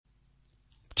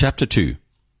Chapter 2.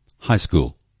 High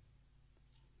School.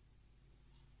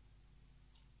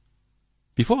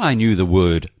 Before I knew the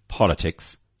word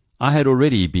politics, I had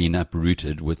already been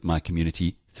uprooted with my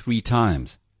community 3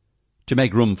 times to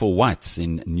make room for whites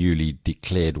in newly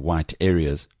declared white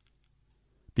areas.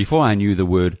 Before I knew the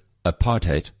word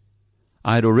Apartheid,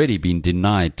 I had already been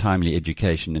denied timely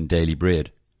education and daily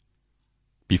bread.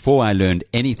 Before I learned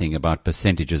anything about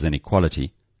percentages and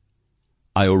equality,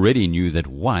 I already knew that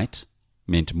white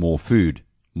meant more food,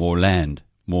 more land,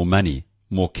 more money,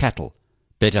 more cattle,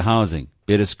 better housing,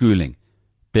 better schooling,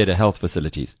 better health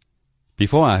facilities.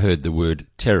 Before I heard the word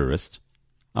terrorist,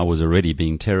 I was already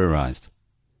being terrorized.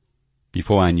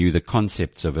 Before I knew the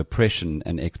concepts of oppression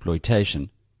and exploitation,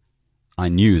 I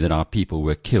knew that our people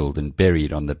were killed and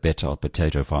buried on the Betal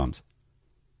potato farms.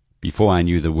 Before I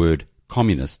knew the word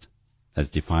communist, as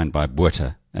defined by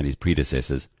Botha and his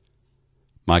predecessors,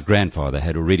 my grandfather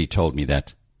had already told me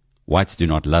that whites do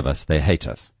not love us, they hate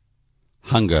us.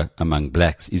 Hunger among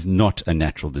blacks is not a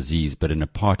natural disease, but an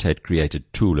apartheid-created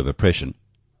tool of oppression.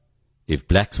 If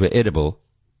blacks were edible,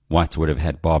 whites would have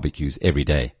had barbecues every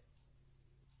day.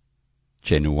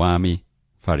 Chenuwami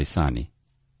Farisani.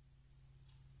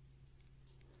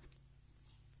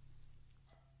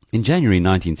 In January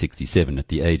 1967, at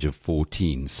the age of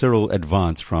 14, Cyril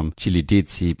advanced from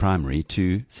Chiliditsi Primary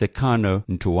to Sekano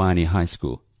Ntoane High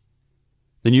School.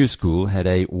 The new school had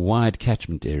a wide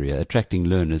catchment area, attracting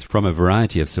learners from a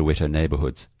variety of Soweto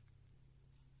neighborhoods.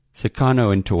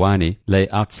 Sekano Ntoane lay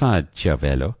outside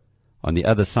Chiavelo, on the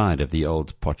other side of the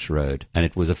old Potch Road, and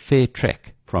it was a fair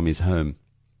trek from his home.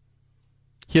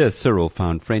 Here Cyril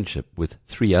found friendship with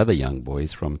 3 other young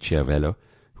boys from Chiavelo,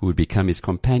 who would become his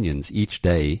companions each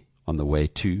day on the way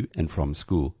to and from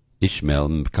school: Ishmael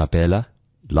Mkabela,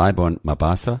 Libon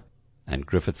Mabasa, and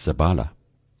Griffith Zabala.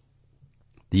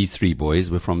 These 3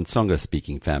 boys were from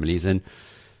Tsonga-speaking families, and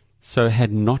so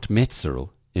had not met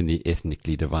Cyril in the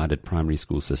ethnically divided primary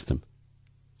school system.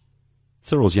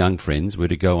 Cyril's young friends were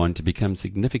to go on to become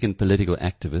significant political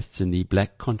activists in the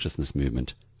black consciousness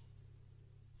movement.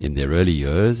 In their early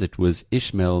years, it was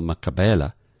Ishmael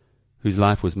Mkabela whose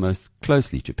life was most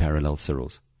closely to parallel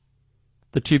Cyril's.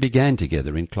 The 2 began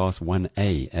together in Class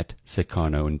 1A at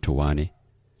Sekano Ntoane,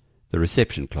 the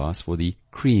reception class for the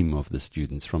cream of the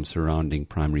students from surrounding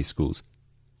primary schools.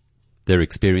 Their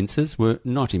experiences were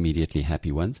not immediately happy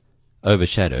ones,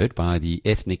 overshadowed by the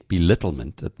ethnic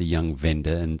belittlement that the young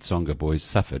Venda and Tsonga boys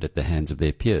suffered at the hands of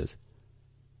their peers.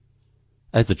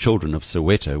 As the children of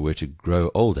Soweto were to grow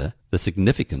older, the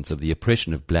significance of the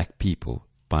oppression of black people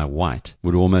by white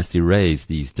would almost erase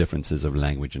these differences of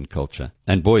language and culture,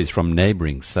 and boys from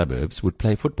neighboring suburbs would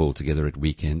play football together at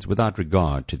weekends without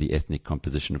regard to the ethnic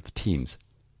composition of the teams.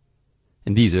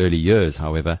 In these early years,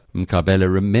 however,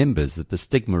 Mkabela remembers that the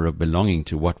stigma of belonging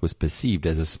to what was perceived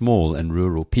as a small and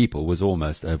rural people was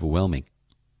almost overwhelming.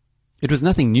 It was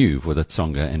nothing new for the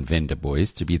Tsonga and Venda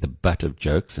boys to be the butt of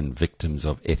jokes and victims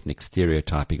of ethnic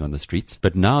stereotyping on the streets,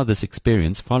 but now this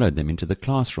experience followed them into the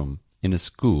classroom in a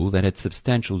school that had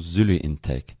substantial Zulu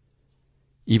intake.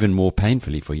 Even more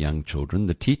painfully for young children,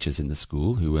 the teachers in the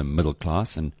school, who were middle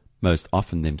class and most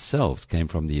often themselves came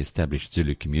from the established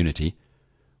Zulu community,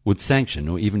 would sanction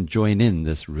or even join in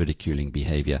this ridiculing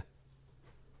behavior.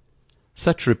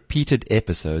 Such repeated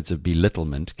episodes of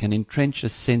belittlement can entrench a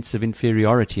sense of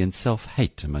inferiority and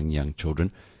self-hate among young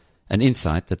children, an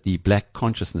insight that the black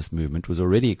consciousness movement was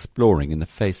already exploring in the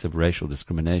face of racial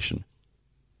discrimination.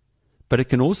 But it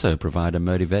can also provide a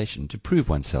motivation to prove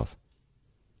oneself.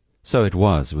 So it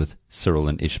was with Cyril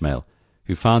and Ishmael,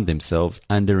 who found themselves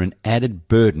under an added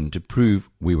burden to prove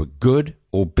we were good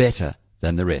or better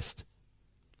than the rest.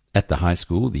 At the high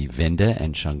school, the Venda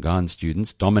and Shangaan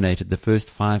students dominated the first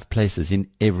 5 places in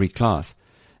every class,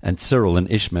 and Cyril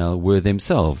and Ishmael were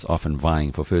themselves often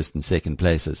vying for first and second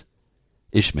places.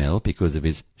 Ishmael because of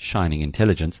his shining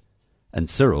intelligence, and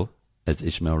Cyril, as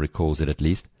Ishmael recalls it at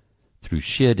least, through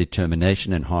sheer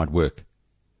determination and hard work.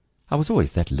 I was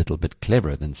always that little bit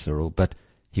cleverer than Cyril, but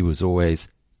he was always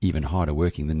even harder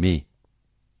working than me.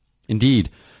 Indeed,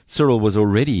 Cyril was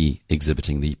already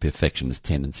exhibiting the perfectionist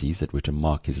tendencies that were to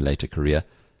mark his later career,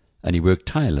 and he worked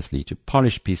tirelessly to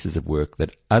polish pieces of work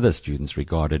that other students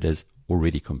regarded as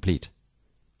already complete.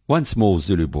 One small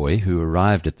Zulu boy who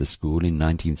arrived at the school in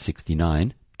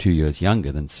 1969, 2 years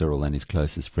younger than Cyril and his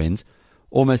closest friends,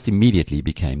 almost immediately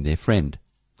became their friend.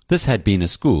 This had been a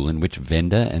school in which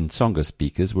Venda and Tsonga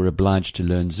speakers were obliged to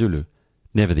learn Zulu,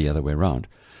 never the other way round.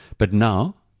 But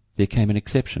now there came an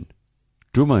exception.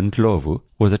 Duma Ndlovu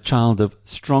was a child of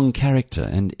strong character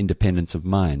and independence of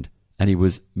mind, and he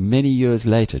was many years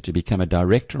later to become a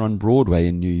director on Broadway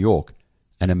in New York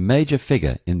and a major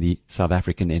figure in the South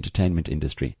African entertainment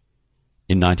industry.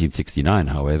 In 1969,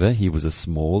 however, he was a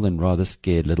small and rather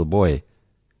scared little boy,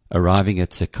 arriving at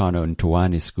Sekano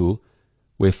Ntoane school,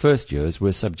 where first years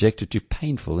were subjected to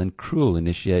painful and cruel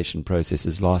initiation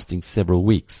processes lasting several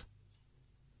weeks.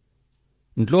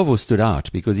 Ndlovu stood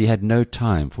out because he had no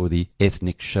time for the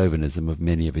ethnic chauvinism of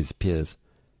many of his peers.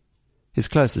 His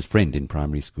closest friend in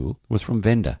primary school was from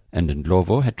Venda, and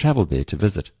Ndlovu had travelled there to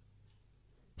visit.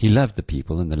 He loved the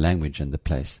people and the language and the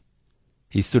place.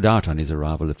 He stood out on his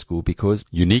arrival at school because,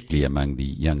 uniquely among the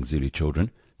young Zulu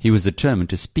children, he was determined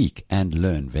to speak and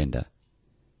learn Venda.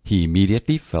 He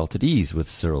immediately felt at ease with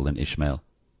Cyril and Ishmael.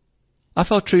 I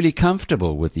felt truly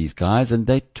comfortable with these guys, and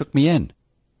they took me in.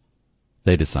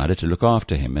 They decided to look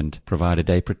after him and provided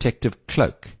a protective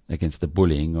cloak against the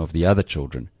bullying of the other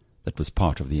children that was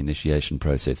part of the initiation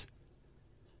process.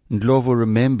 Ndlovu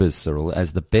remembers Cyril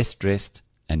as the best-dressed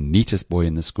and neatest boy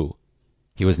in the school.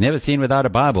 He was never seen without a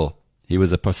Bible. He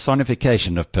was a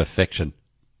personification of perfection.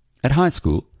 At high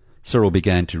school, Cyril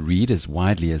began to read as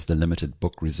widely as the limited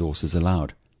book resources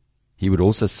allowed. He would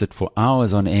also sit for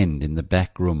hours on end in the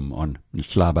back room on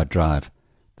Mhlaba Drive,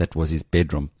 that was his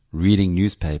bedroom, reading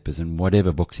newspapers and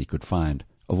whatever books he could find,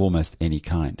 of almost any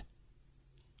kind.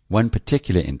 One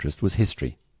particular interest was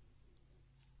history.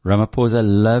 Ramaphosa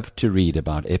loved to read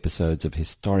about episodes of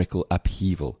historical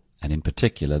upheaval, and in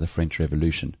particular the French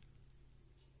Revolution.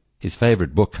 His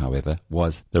favorite book, however,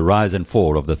 was The Rise and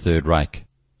Fall of the Third Reich.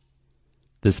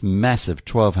 This massive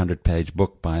 1,200-page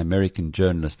book by American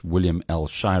journalist William L.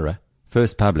 Shirer,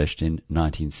 first published in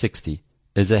 1960,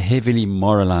 is a heavily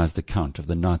moralized account of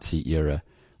the Nazi era,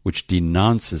 which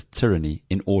denounces tyranny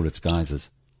in all its guises.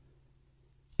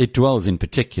 It dwells in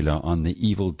particular on the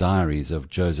evil diaries of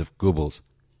Joseph Goebbels,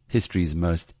 history's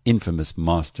most infamous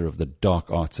master of the dark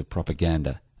arts of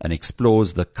propaganda, and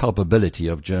explores the culpability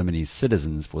of Germany's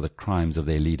citizens for the crimes of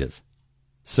their leaders.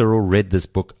 Cyril read this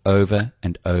book over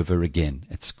and over again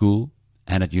at school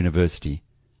and at university,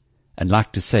 and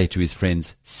liked to say to his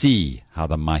friends, "See how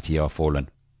the mighty are fallen."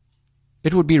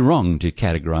 It would be wrong to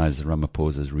categorize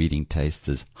Ramaphosa's reading tastes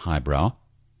as highbrow.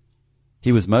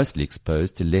 He was mostly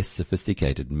exposed to less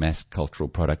sophisticated mass cultural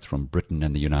products from Britain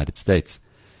and the United States.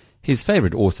 His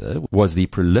favorite author was the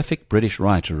prolific British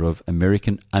writer of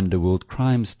American underworld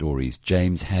crime stories,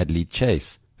 James Hadley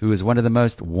Chase, who was one of the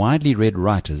most widely read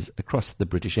writers across the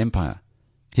British Empire.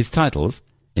 His titles,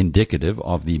 indicative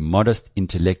of the modest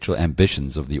intellectual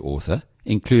ambitions of the author,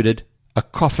 included A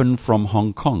Coffin from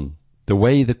Hong Kong, The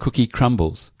Way the Cookie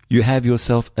Crumbles, You Have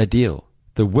Yourself a Deal,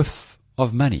 The Whiff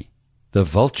of Money, The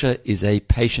Vulture is a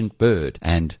Patient Bird,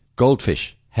 and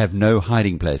Goldfish Have No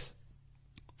Hiding Place.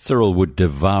 Cyril would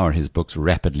devour his books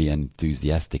rapidly and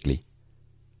enthusiastically.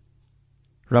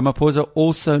 Ramaphosa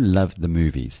also loved the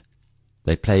movies.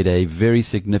 They played a very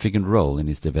significant role in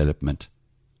his development.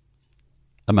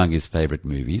 Among his favorite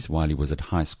movies while he was at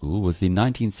high school was the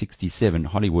 1967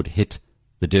 Hollywood hit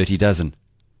The Dirty Dozen.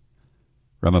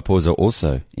 Ramaphosa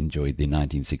also enjoyed the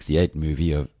 1968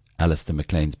 movie of Alistair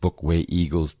MacLean's book Where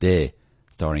Eagles Dare,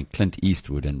 starring Clint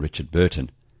Eastwood and Richard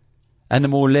Burton, and the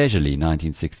more leisurely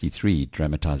 1963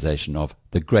 dramatization of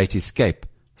The Great Escape,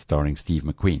 starring Steve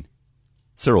McQueen.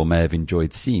 Cyril may have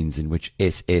enjoyed scenes in which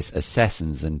SS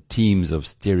assassins and teams of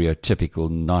stereotypical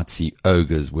Nazi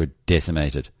ogres were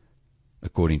decimated.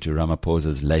 According to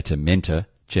Ramaphosa's later mentor,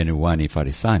 Chenuwani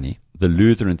Farisani, the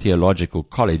Lutheran Theological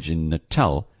College in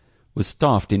Natal was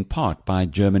staffed in part by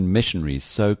German missionaries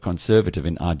so conservative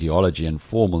in ideology and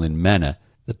formal in manner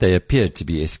that they appeared to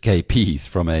be escapees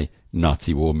from a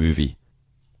Nazi war movie.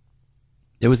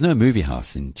 There was no movie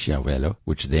house in Chiawelo,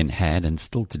 which then had and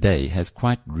still today has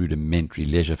quite rudimentary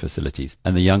leisure facilities,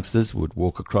 and the youngsters would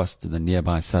walk across to the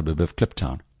nearby suburb of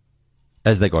Kliptown.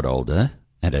 As they got older,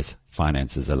 and as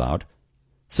finances allowed,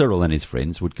 Cyril and his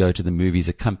friends would go to the movies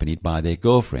accompanied by their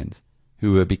girlfriends,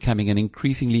 who were becoming an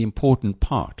increasingly important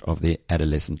part of their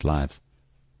adolescent lives.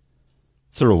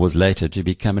 Cyril was later to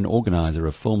become an organizer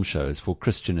of film shows for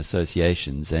Christian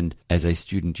associations and as a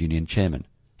student union chairman.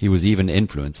 He was even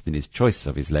influenced in his choice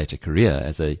of his later career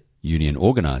as a union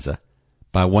organizer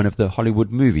by one of the Hollywood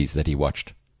movies that he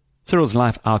watched. Cyril's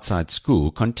life outside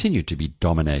school continued to be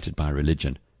dominated by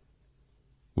religion.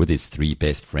 With his three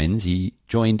best friends, he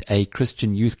joined a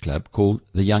Christian youth club called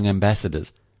the Young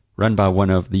Ambassadors, run by one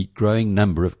of the growing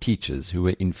number of teachers who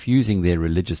were infusing their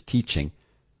religious teaching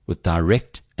with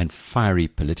direct and fiery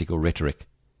political rhetoric.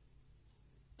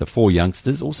 The four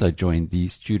youngsters also joined the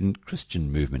Student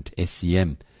Christian Movement,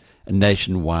 SCM, a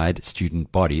nationwide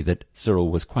student body that Cyril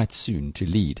was quite soon to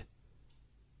lead.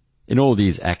 In all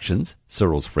these actions,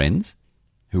 Cyril's friends,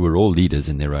 who were all leaders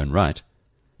in their own right,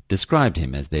 described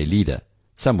him as their leader,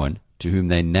 someone to whom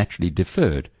they naturally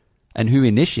deferred, and who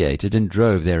initiated and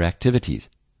drove their activities.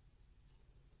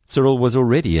 Cyril was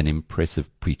already an impressive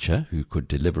preacher who could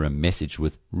deliver a message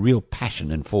with real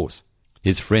passion and force.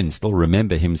 His friends still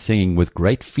remember him singing with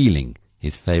great feeling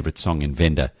his favorite song in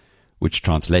Venda, which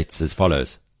translates as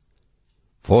follows: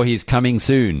 "For he's coming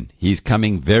soon, he's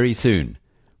coming very soon.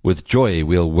 With joy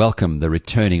we'll welcome the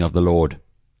returning of the Lord."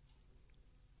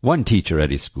 One teacher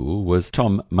at his school was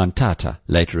Tom Mantata,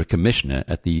 later a commissioner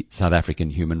at the South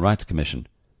African Human Rights Commission.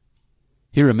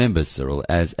 He remembers Cyril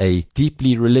as a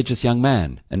deeply religious young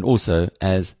man and also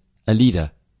as a leader.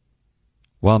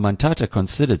 While Mantata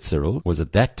considered Cyril was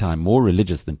at that time more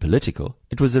religious than political,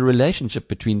 it was the relationship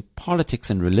between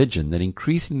politics and religion that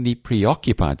increasingly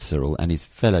preoccupied Cyril and his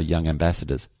fellow young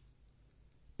ambassadors.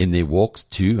 In their walks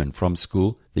to and from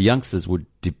school, the youngsters would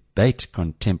debate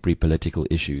contemporary political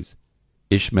issues.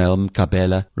 Ishmael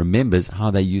Mkabela remembers how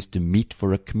they used to meet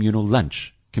for a communal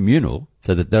lunch, communal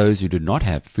so that those who did not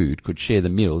have food could share the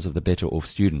meals of the better-off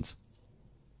students.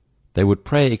 They would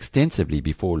pray extensively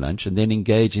before lunch and then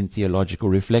engage in theological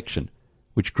reflection,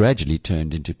 which gradually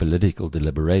turned into political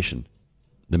deliberation.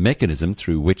 The mechanism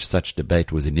through which such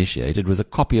debate was initiated was a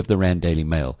copy of the Rand Daily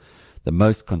Mail, the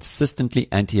most consistently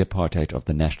anti-apartheid of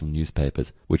the national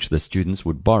newspapers, which the students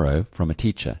would borrow from a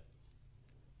teacher.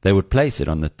 They would place it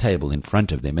on the table in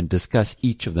front of them and discuss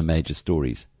each of the major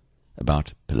stories,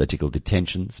 about political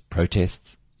detentions,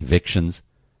 protests, evictions,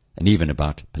 and even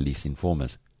about police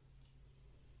informers.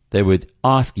 They would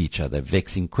ask each other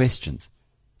vexing questions.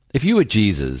 If you were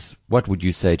Jesus, what would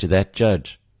you say to that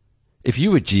judge? If you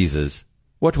were Jesus,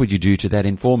 what would you do to that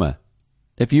informer?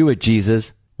 If you were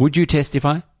Jesus, would you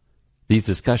testify? These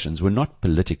discussions were not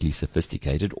politically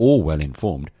sophisticated or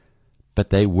well-informed, but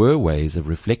they were ways of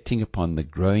reflecting upon the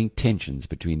growing tensions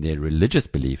between their religious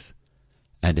beliefs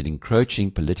and an encroaching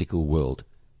political world,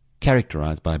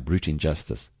 characterized by brute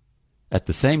injustice. At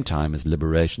the same time as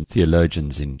liberation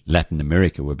theologians in Latin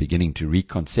America were beginning to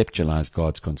reconceptualize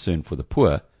God's concern for the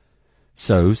poor,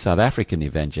 so South African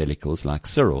evangelicals like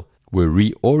Cyril were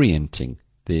reorienting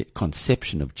their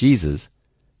conception of Jesus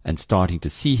and starting to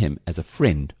see him as a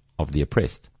friend of the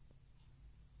oppressed.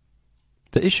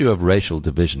 The issue of racial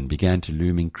division began to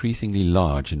loom increasingly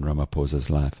large in Ramaphosa's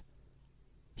life.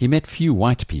 He met few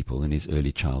white people in his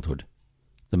early childhood.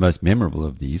 The most memorable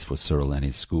of these for Cyril and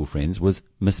his school friends was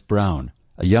Miss Brown,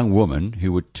 a young woman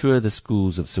who would tour the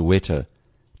schools of Sowetan,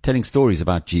 telling stories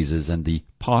about Jesus and the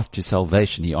path to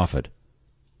salvation he offered.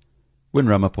 When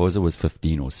Ramaphosa was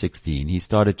 15 or 16, he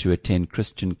started to attend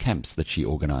Christian camps that she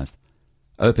organized,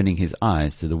 opening his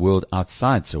eyes to the world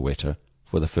outside Sowetan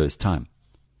for the first time.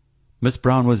 Miss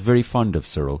Brown was very fond of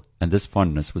Cyril, and this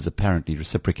fondness was apparently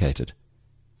reciprocated.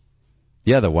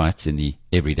 The other whites in the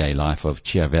everyday life of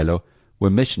Chiavello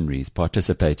were missionaries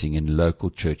participating in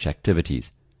local church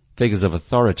activities, figures of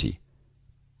authority,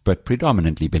 but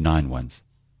predominantly benign ones.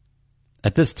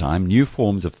 At this time, new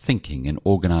forms of thinking and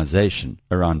organization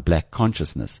around black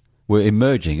consciousness were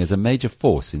emerging as a major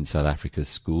force in South Africa's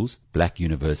schools, black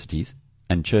universities,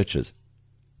 and churches.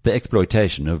 The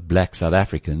exploitation of black South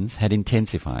Africans had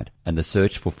intensified, and the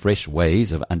search for fresh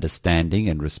ways of understanding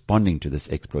and responding to this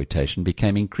exploitation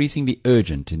became increasingly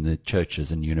urgent in the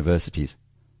churches and universities.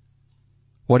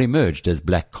 What emerged as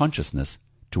black consciousness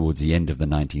towards the end of the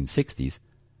 1960s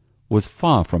was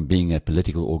far from being a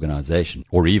political organization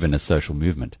or even a social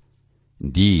movement.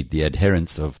 Indeed, the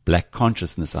adherents of black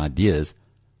consciousness ideas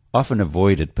often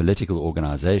avoided political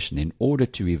organization in order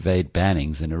to evade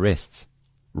bannings and arrests.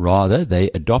 Rather, they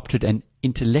adopted an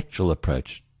intellectual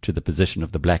approach to the position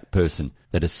of the black person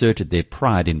that asserted their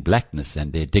pride in blackness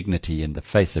and their dignity in the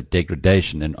face of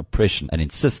degradation and oppression, and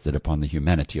insisted upon the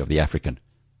humanity of the African.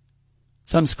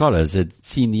 Some scholars had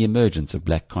seen the emergence of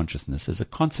black consciousness as a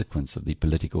consequence of the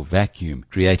political vacuum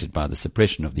created by the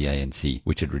suppression of the ANC,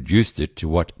 which had reduced it to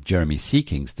what Jeremy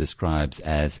Seekings describes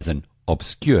as an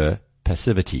obscure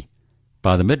passivity.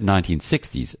 By the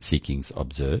mid-1960s, Seekings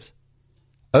observes,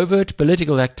 overt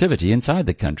political activity inside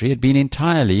the country had been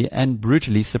entirely and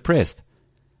brutally suppressed.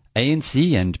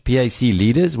 ANC and PAC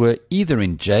leaders were either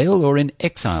in jail or in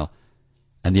exile,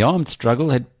 and the armed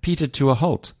struggle had petered to a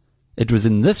halt. It was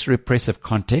in this repressive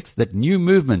context that new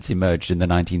movements emerged in the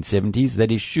 1970s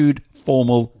that eschewed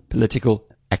formal political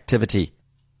activity.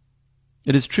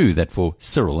 It is true that for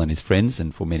Cyril and his friends,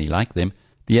 and for many like them,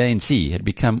 the ANC had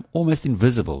become almost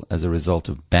invisible as a result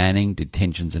of banning,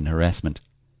 detentions, and harassment.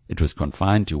 It was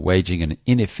confined to waging an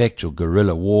ineffectual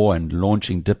guerrilla war and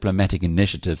launching diplomatic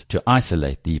initiatives to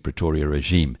isolate the Pretoria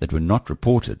regime that were not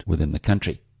reported within the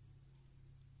country.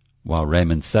 While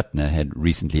Raymond Suttner had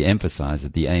recently emphasized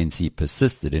that the ANC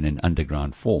persisted in an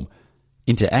underground form,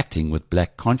 interacting with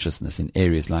black consciousness in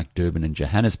areas like Durban and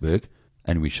Johannesburg,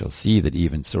 and we shall see that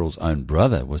even Cyril's own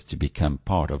brother was to become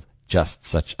part of just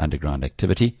such underground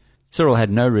activity, Cyril had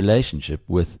no relationship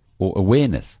with or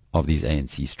awareness of these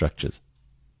ANC structures.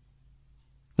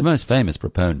 The most famous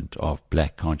proponent of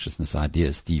black consciousness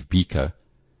ideas, Steve Biko,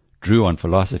 drew on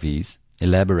philosophies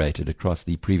elaborated across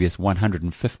the previous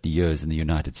 150 years in the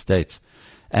United States,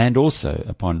 and also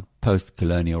upon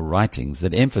post-colonial writings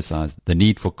that emphasized the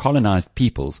need for colonized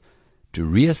peoples to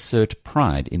reassert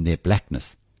pride in their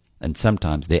blackness and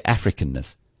sometimes their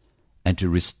Africanness, and to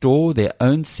restore their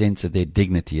own sense of their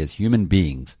dignity as human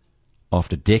beings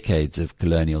after decades of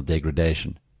colonial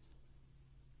degradation.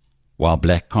 While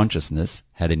black consciousness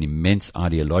had an immense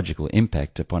ideological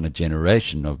impact upon a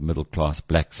generation of middle-class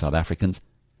black South Africans,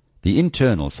 the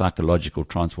internal psychological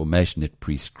transformation it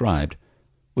prescribed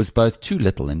was both too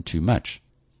little and too much.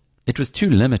 It was too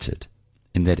limited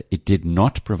in that it did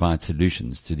not provide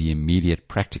solutions to the immediate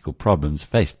practical problems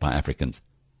faced by Africans.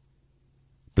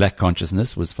 Black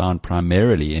consciousness was found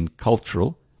primarily in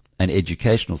cultural and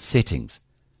educational settings,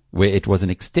 where it was an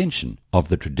extension of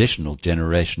the traditional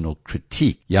generational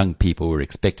critique young people were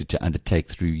expected to undertake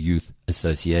through youth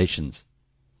associations.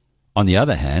 On the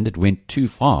other hand, it went too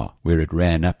far where it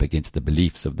ran up against the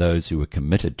beliefs of those who were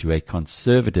committed to a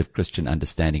conservative Christian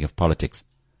understanding of politics.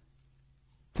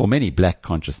 For many black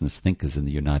consciousness thinkers in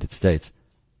the United States,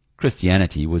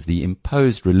 Christianity was the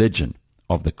imposed religion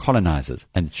of the colonizers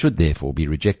and should therefore be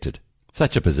rejected.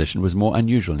 Such a position was more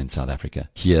unusual in South Africa.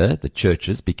 Here, the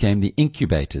churches became the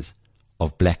incubators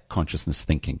of black consciousness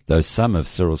thinking, though some of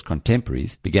Cyril's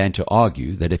contemporaries began to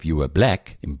argue that if you were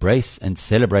black, embrace and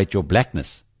celebrate your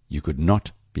blackness. You could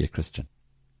not be a Christian.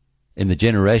 In the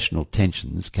generational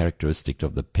tensions characteristic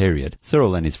of the period,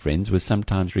 Cyril and his friends were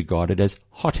sometimes regarded as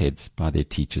hotheads by their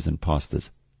teachers and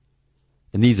pastors.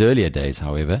 In these earlier days,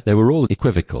 however, they were all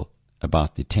equivocal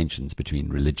about the tensions between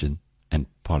religion and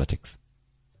politics.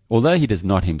 Although he does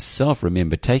not himself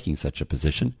remember taking such a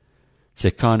position,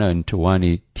 Sekano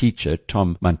Ntoane teacher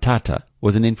Tom Mantata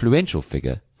was an influential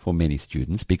figure for many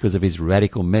students because of his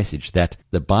radical message that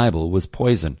the Bible was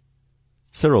poison.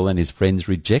 Cyril and his friends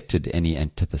rejected any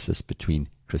antithesis between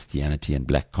Christianity and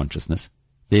black consciousness.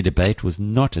 Their debate was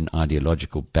not an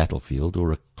ideological battlefield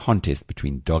or a contest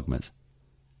between dogmas.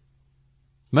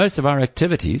 Most of our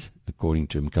activities, according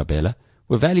to Mkabela,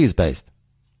 were values-based.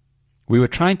 We were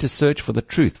trying to search for the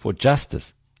truth, for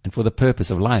justice, and for the purpose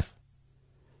of life.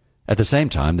 At the same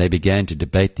time, they began to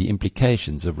debate the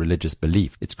implications of religious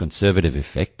belief, its conservative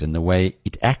effect, and the way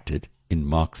it acted, in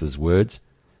Marx's words,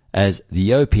 as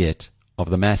the opiate of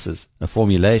the masses, a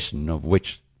formulation of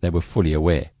which they were fully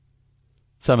aware.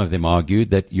 Some of them argued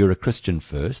that you're a Christian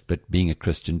first, but being a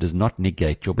Christian does not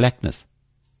negate your blackness.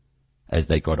 As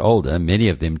they got older, many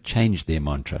of them changed their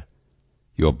mantra.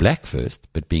 You're black first,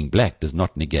 but being black does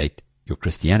not negate your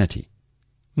Christianity.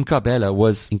 Mkabela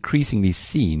was increasingly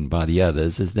seen by the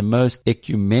others as the most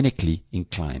ecumenically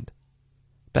inclined.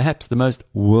 Perhaps the most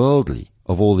worldly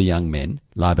of all the young men,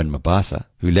 Laban Mabasa,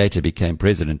 who later became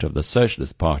president of the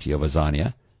Socialist Party of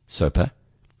Azania, SOPA,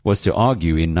 was to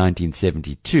argue in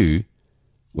 1972,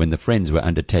 when the friends were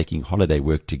undertaking holiday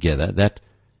work together, that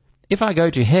if I go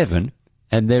to heaven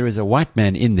and there is a white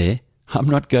man in there, I'm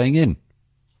not going in.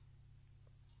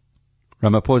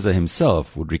 Ramaphosa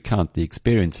himself would recount the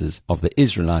experiences of the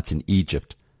Israelites in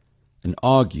Egypt and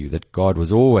argue that God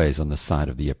was always on the side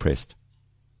of the oppressed.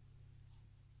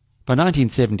 By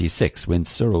 1976, when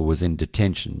Cyril was in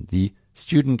detention, the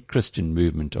student Christian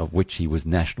movement of which he was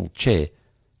national chair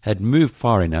had moved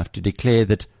far enough to declare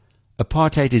that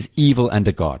apartheid is evil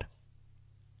under God.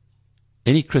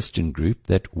 Any Christian group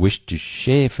that wished to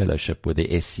share fellowship with the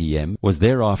SCM was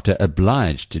thereafter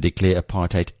obliged to declare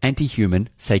apartheid anti-human,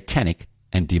 satanic,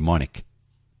 and demonic.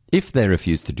 If they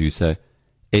refused to do so,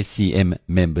 SCM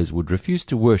members would refuse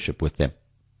to worship with them.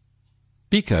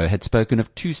 Biko had spoken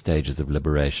of two stages of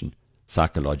liberation,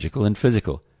 psychological and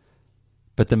physical,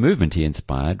 but the movement he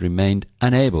inspired remained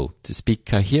unable to speak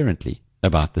coherently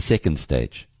about the second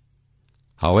stage.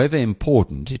 However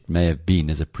important it may have been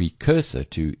as a precursor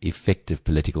to effective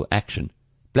political action,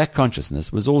 black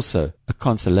consciousness was also a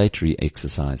consolatory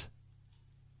exercise.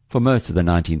 For most of the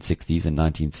 1960s and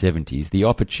 1970s, the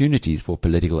opportunities for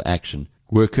political action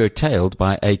were curtailed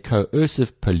by a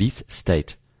coercive police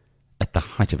state at the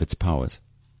height of its powers.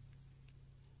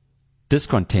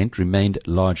 Discontent remained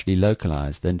largely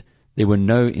localized, and there were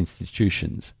no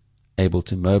institutions able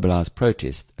to mobilize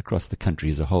protest across the country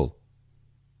as a whole.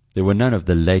 There were none of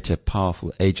the later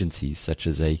powerful agencies such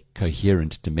as a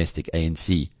coherent domestic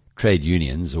ANC, trade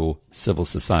unions, or civil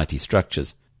society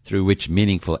structures through which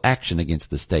meaningful action against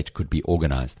the state could be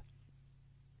organized.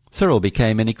 Cyril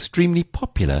became an extremely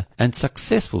popular and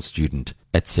successful student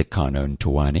at Sekano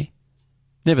Ntoane.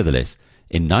 Nevertheless,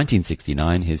 in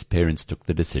 1969 his parents took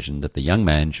the decision that the young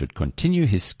man should continue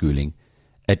his schooling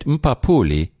at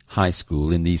Mphaphuli High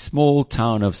School in the small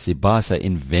town of Sibasa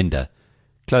in Venda,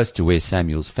 close to where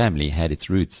Samuel's family had its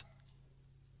roots.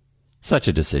 Such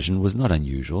a decision was not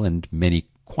unusual, and many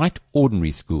quite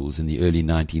ordinary schools in the early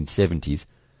 1970s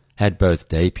had both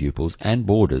day pupils and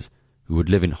boarders who would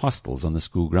live in hostels on the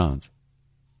school grounds.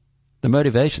 The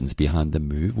motivations behind the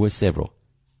move were several.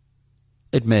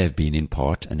 It may have been in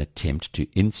part an attempt to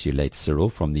insulate Cyril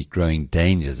from the growing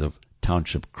dangers of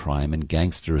township crime and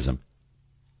gangsterism.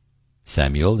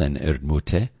 Samuel and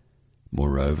Erdmute,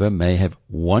 moreover, may have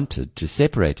wanted to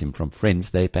separate him from friends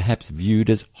they perhaps viewed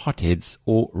as hotheads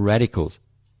or radicals.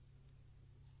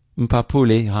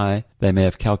 Mphaphuli High, they may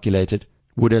have calculated,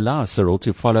 would allow Cyril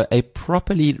to follow a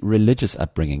properly religious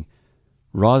upbringing,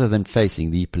 rather than facing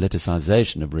the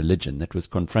politicization of religion that was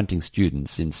confronting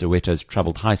students in Soweto's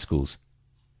troubled high schools.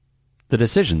 The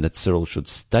decision that Cyril should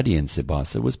study in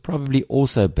Sibasa was probably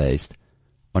also based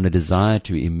on a desire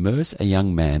to immerse a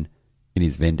young man in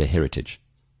his Venda heritage.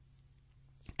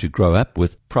 To grow up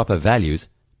with proper values,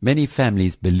 many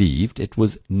families believed it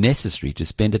was necessary to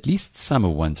spend at least some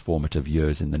of one's formative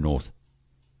years in the north.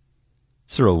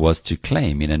 Cyril was to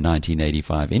claim in a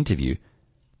 1985 interview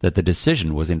that the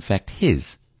decision was in fact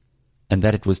his, and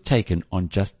that it was taken on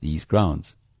just these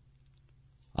grounds.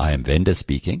 "I am Venda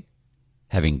speaking.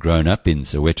 Having grown up in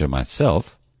Soweto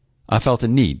myself, I felt a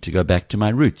need to go back to my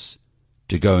roots,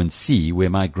 to go and see where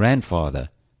my grandfather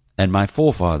and my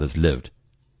forefathers lived,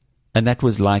 and that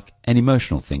was like an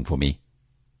emotional thing for me."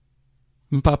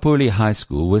 Mphaphuli High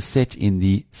School was set in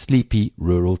the sleepy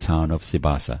rural town of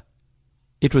Sibasa.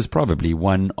 It was probably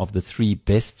one of the 3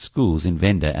 best schools in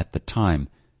Venda at the time,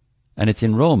 and its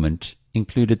enrollment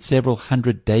included several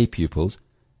hundred day pupils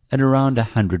and around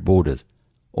 100 boarders,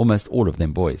 almost all of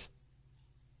them boys.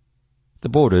 The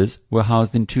boarders were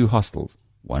housed in 2 hostels,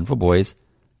 one for boys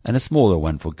and a smaller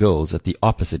one for girls at the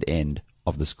opposite end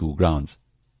of the school grounds.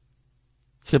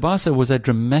 Sibasa was a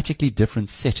dramatically different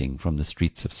setting from the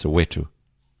streets of Soweto.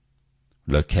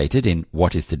 Located in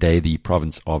what is today the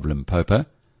province of Limpopo,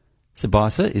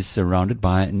 Sibasa is surrounded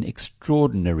by an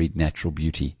extraordinary natural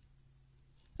beauty.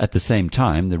 At the same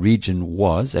time, the region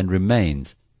was and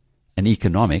remains an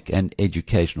economic and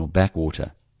educational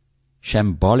backwater.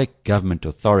 Shambolic government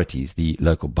authorities, the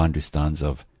local Bandustans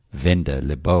of Venda,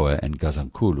 Leboa, and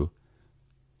Gazankulu,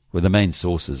 were the main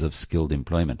sources of skilled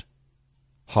employment.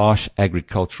 Harsh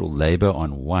agricultural labor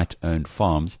on white-owned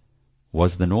farms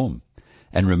was the norm,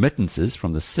 and remittances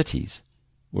from the cities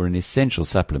were an essential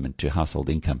supplement to household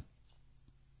income.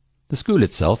 The school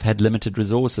itself had limited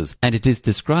resources, and it is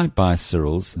described by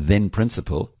Cyril's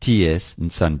then-principal, T.S.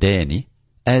 Ntoane,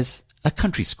 as a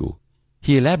country school.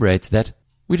 He elaborates that,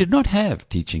 "We did not have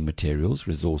teaching materials,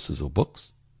 resources, or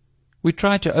books. We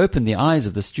tried to open the eyes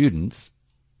of the students,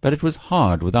 but it was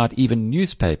hard without even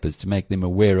newspapers to make them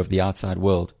aware of the outside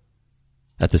world."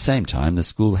 At the same time, the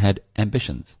school had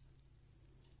ambitions.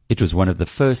 It was one of the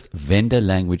first Venda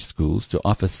language schools to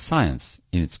offer science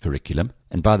in its curriculum,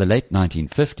 and by the late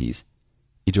 1950s,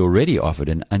 it already offered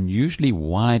an unusually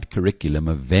wide curriculum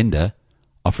of Venda,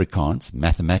 Afrikaans,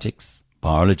 mathematics,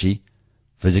 biology,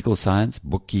 physical science,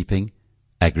 bookkeeping,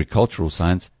 agricultural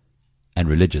science, and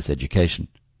religious education.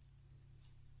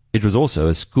 It was also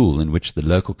a school in which the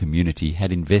local community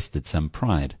had invested some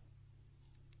pride.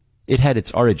 It had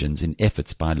its origins in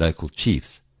efforts by local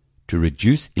chiefs to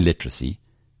reduce illiteracy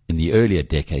in the earlier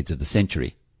decades of the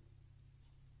century.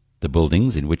 The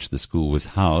buildings in which the school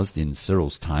was housed in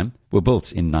Cyril's time were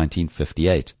built in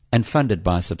 1958 and funded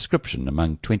by subscription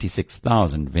among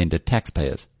 26,000 Venda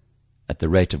taxpayers at the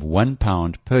rate of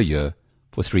 £1 per year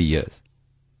for 3 years.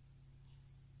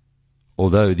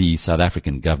 Although the South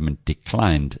African government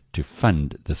declined to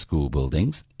fund the school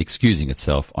buildings, excusing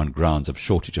itself on grounds of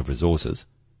shortage of resources,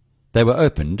 they were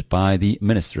opened by the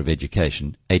Minister of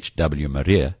Education, H.W.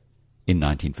 Maria, in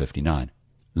 1959.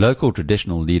 Local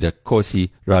traditional leader Kosi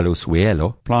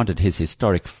Raluswelo planted his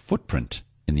historic footprint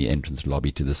in the entrance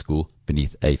lobby to the school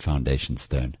beneath a foundation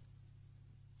stone.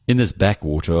 In this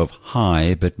backwater of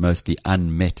high but mostly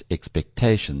unmet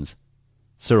expectations,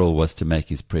 Cyril was to make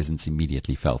his presence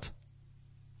immediately felt.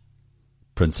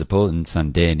 Principal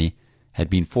Ntoane had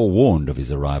been forewarned of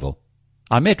his arrival.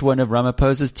 "I met one of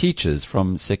Ramaphosa's teachers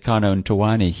from Sekano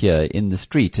Ntoane here in the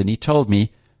street, and he told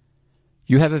me,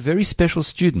 'You have a very special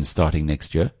student starting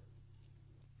next year.'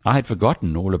 I had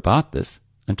forgotten all about this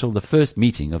until the first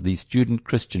meeting of the student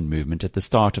Christian movement at the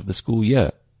start of the school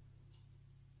year.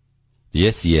 The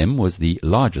SCM was the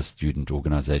largest student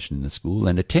organization in the school,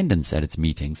 and attendance at its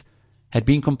meetings had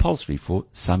been compulsory for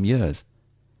some years.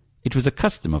 It was a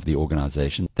custom of the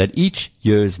organization that each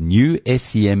year's new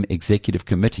SCM executive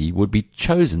committee would be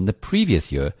chosen the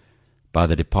previous year by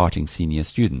the departing senior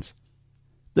students.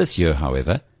 This year,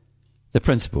 however, the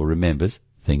principal remembers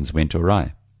things went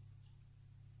awry.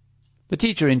 The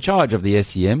teacher in charge of the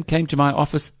SCM came to my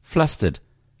office flustered.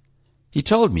 He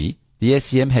told me the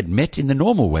SCM had met in the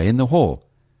normal way in the hall.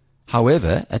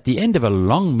 However, at the end of a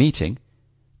long meeting,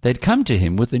 they'd come to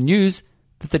him with the news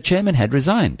that the chairman had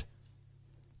resigned.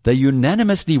 They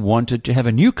unanimously wanted to have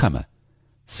a newcomer,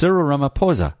 Cyril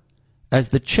Ramaphosa, as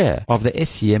the chair of the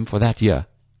SCM for that year.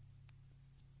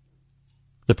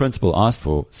 The principal asked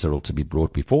for Cyril to be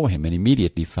brought before him and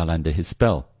immediately fell under his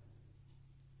spell.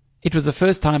 It was the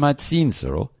first time I'd seen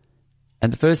Cyril,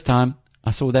 and the first time I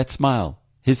saw that smile,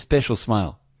 his special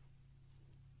smile.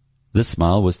 This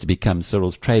smile was to become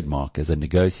Cyril's trademark as a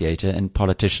negotiator and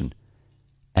politician,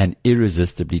 an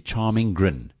irresistibly charming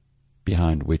grin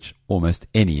behind which almost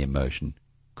any emotion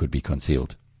could be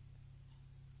concealed.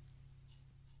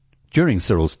 During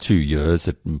Cyril's 2 years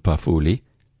at Mphaphuli,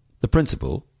 the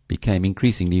principal became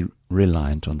increasingly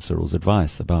reliant on Cyril's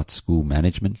advice about school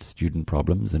management, student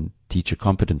problems, and teacher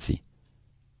competency.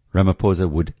 Ramaphosa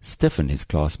would stiffen his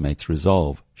classmates'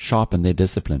 resolve, sharpen their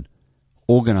discipline,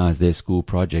 organize their school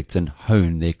projects, and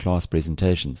hone their class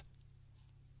presentations.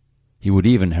 He would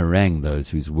even harangue those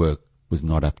whose work was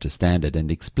not up to standard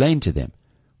and explain to them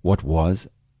what was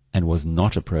and was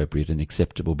not appropriate and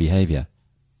acceptable behavior.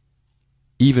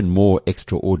 Even more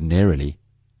extraordinarily,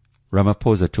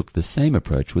 Ramaphosa took the same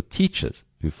approach with teachers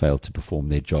who failed to perform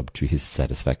their job to his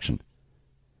satisfaction.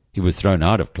 He was thrown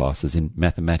out of classes in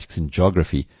mathematics and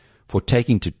geography for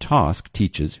taking to task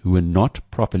teachers who were not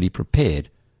properly prepared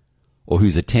or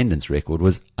whose attendance record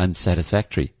was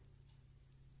unsatisfactory.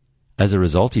 As a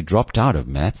result, he dropped out of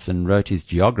maths and wrote his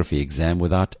geography exam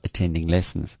without attending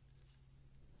lessons.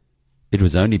 It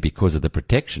was only because of the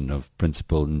protection of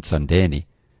Principal Ntoane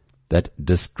that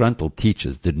disgruntled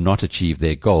teachers did not achieve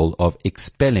their goal of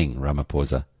expelling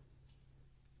Ramaphosa.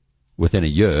 Within a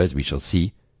year, as we shall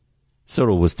see,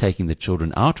 Cyril was taking the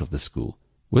children out of the school,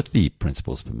 with the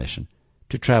principal's permission,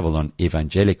 to travel on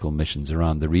evangelical missions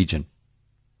around the region.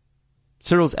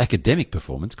 Cyril's academic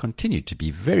performance continued to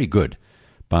be very good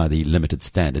by the limited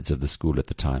standards of the school at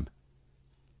the time.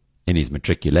 In his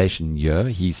matriculation year,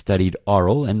 he studied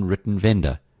oral and written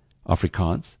Venda,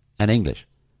 Afrikaans and English,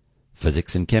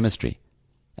 physics and chemistry,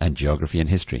 and geography and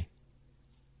history.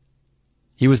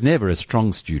 He was never a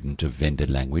strong student of Venda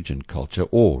language and culture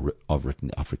or of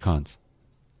written Afrikaans.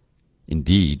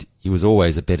 Indeed, he was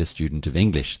always a better student of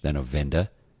English than of Venda,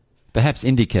 perhaps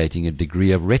indicating a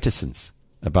degree of reticence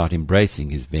about embracing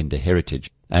his Venda heritage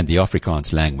and the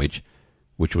Afrikaans language,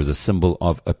 which was a symbol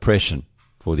of oppression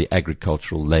for the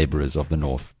agricultural labourers of the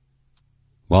north.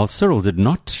 While Cyril did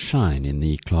not shine in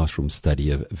the classroom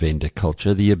study of Venda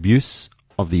culture, the abuse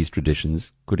of these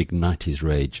traditions could ignite his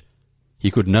rage. He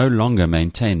could no longer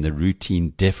maintain the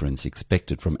routine deference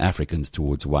expected from Africans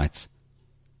towards whites.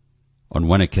 On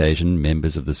one occasion,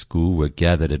 members of the school were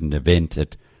gathered at an event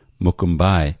at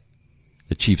Mukumbai,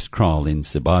 the chief's kraal in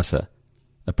Sibasa,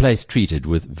 a place treated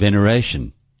with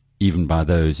veneration even by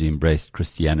those who embraced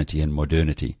Christianity and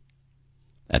modernity.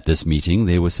 At this meeting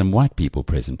there were some white people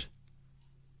present.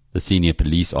 The senior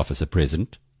police officer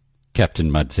present,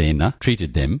 Captain Madzena,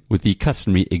 treated them with the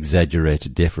customary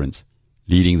exaggerated deference,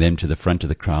 leading them to the front of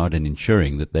the crowd and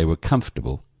ensuring that they were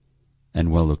comfortable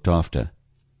and well looked after.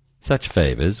 Such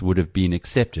favours would have been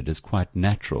accepted as quite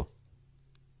natural.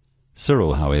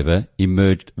 Cyril, however,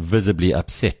 emerged visibly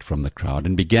upset from the crowd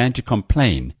and began to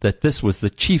complain that this was the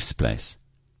chief's place.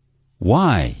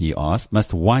 Why, he asked,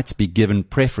 must whites be given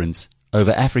preference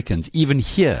over Africans, even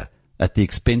here, at the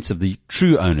expense of the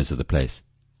true owners of the place?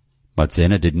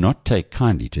 Madzena did not take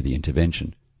kindly to the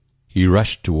intervention. He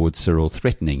rushed towards Cyril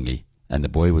threateningly, and the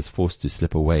boy was forced to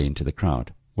slip away into the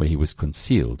crowd, where he was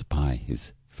concealed by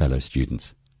his fellow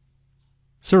students.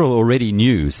 Cyril already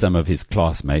knew some of his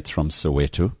classmates from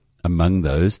Soweto. Among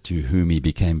those to whom he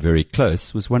became very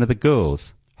close was one of the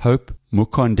girls, Hope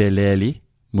Mukondeleli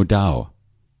Mudao,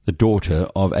 the daughter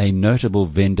of a notable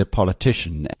Venda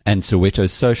politician and Soweto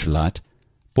socialite,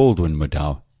 Baldwin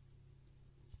Mudao.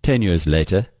 10 years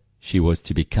later, she was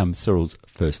to become Cyril's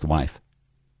first wife.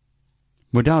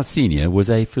 Mudao Sr. was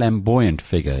a flamboyant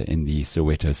figure in the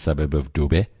Soweto suburb of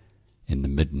Dube. In the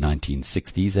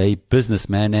mid-1960s, a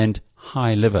businessman and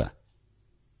high liver.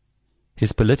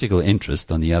 His political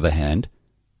interest, on the other hand,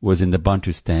 was in the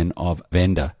Bantustan of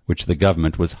Venda, which the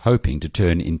government was hoping to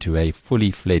turn into a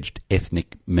fully fledged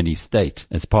ethnic mini-state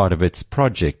as part of its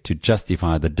project to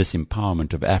justify the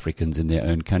disempowerment of Africans in their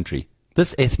own country.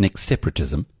 This ethnic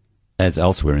separatism, as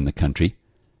elsewhere in the country,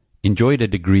 enjoyed a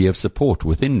degree of support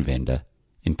within Venda,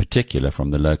 in particular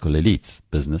from the local elites,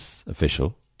 business,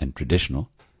 official, and traditional,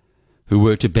 who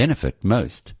were to benefit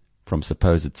most from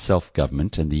supposed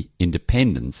self-government and the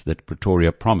independence that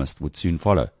Pretoria promised would soon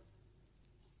follow.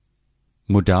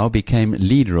 Mudau became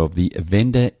leader of the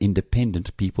Venda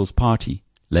Independent People's Party,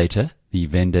 later the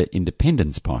Venda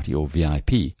Independence Party, or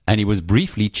VIP, and he was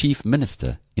briefly chief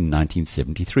minister in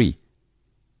 1973.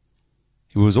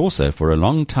 He was also for a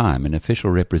long time an official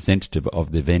representative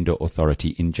of the Venda Authority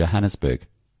in Johannesburg.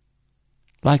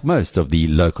 Like most of the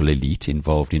local elite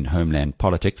involved in homeland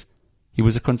politics, he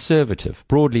was a conservative,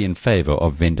 broadly in favor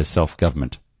of Venda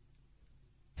self-government.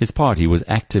 His party was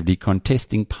actively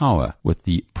contesting power with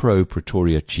the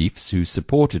pro-Pretoria chiefs who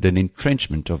supported an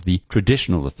entrenchment of the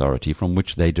traditional authority from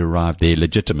which they derived their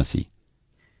legitimacy.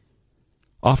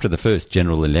 After the first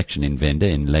general election in Venda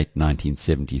in late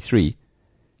 1973,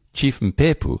 Chief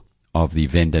Mphaphuli of the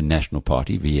Venda National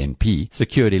Party, VNP,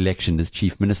 secured election as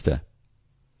chief minister.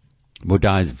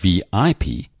 Mudau's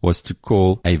VIP was to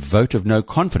call a vote of no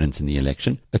confidence in the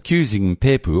election, accusing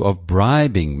Mphaphuli of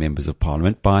bribing members of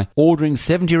parliament by ordering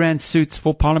 70 rand suits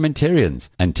for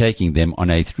parliamentarians and taking them on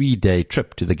a 3-day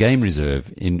trip to the game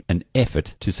reserve in an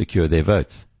effort to secure their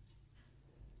votes.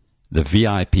 The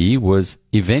VIP was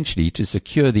eventually to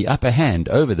secure the upper hand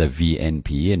over the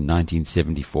VNP in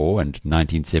 1974 and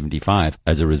 1975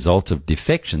 as a result of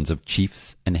defections of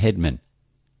chiefs and headmen.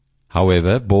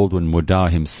 However, Baldwin Mudau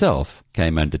himself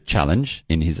came under challenge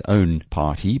in his own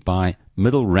party by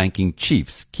middle-ranking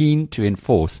chiefs keen to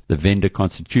enforce the Venda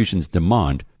Constitution's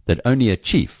demand that only a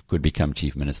chief could become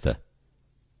chief minister.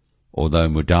 Although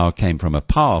Mudau came from a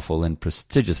powerful and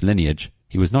prestigious lineage,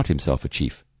 he was not himself a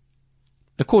chief.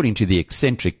 According to the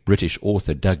eccentric British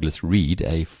author Douglas Reid,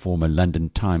 a former London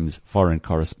Times foreign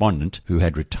correspondent who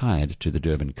had retired to the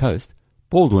Durban coast,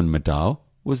 Baldwin Mudau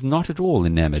was not at all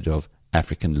enamored of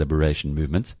African liberation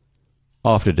movements.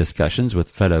 After discussions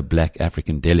with fellow black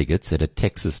African delegates at a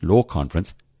Texas law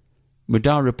conference,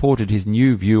 Mudau reported his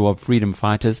new view of freedom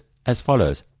fighters as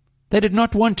follows: "They did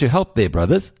not want to help their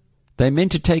brothers. They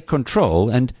meant to take control,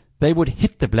 and they would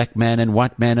hit the black man and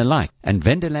white man alike, and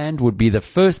Vendaland would be the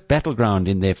first battleground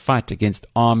in their fight against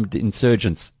armed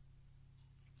insurgents."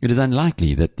 It is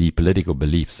unlikely that the political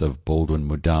beliefs of Baldwin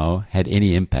Mudau had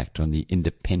any impact on the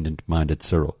independent-minded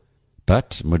Cyril.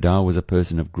 But Mudau was a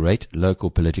person of great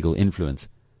local political influence,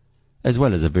 as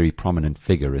well as a very prominent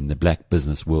figure in the black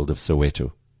business world of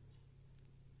Soweto.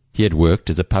 He had worked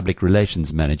as a public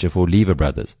relations manager for Lever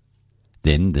Brothers,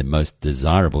 then the most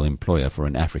desirable employer for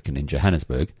an African in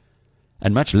Johannesburg,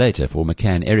 and much later for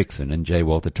McCann Erickson and J.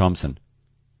 Walter Thompson.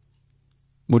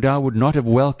 Mudau would not have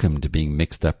welcomed being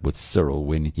mixed up with Cyril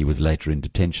when he was later in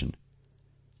detention.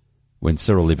 When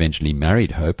Cyril eventually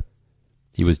married Hope,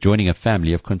 he was joining a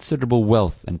family of considerable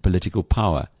wealth and political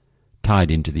power,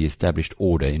 tied into the established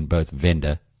order in both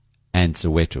Venda and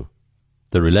Soweto.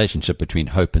 The relationship between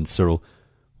Hope and Cyril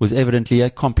was evidently a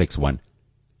complex one,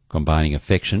 combining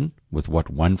affection with what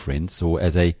one friend saw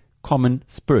as a common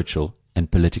spiritual and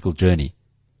political journey.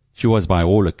 She was by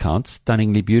all accounts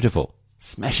stunningly beautiful,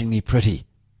 smashingly pretty,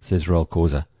 says Roel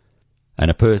Khoza,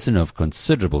 and a person of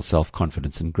considerable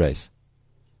self-confidence and grace.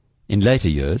 In later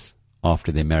years,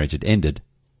 after their marriage had ended,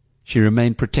 she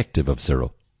remained protective of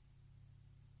Cyril.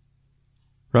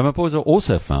 Ramaphosa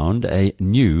also found a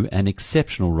new and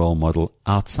exceptional role model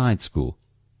outside school.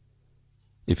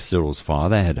 If Cyril's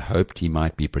father had hoped he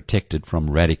might be protected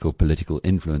from radical political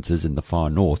influences in the far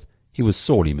north, he was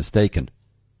sorely mistaken.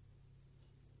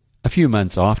 A few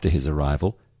months after his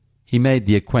arrival, he made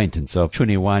the acquaintance of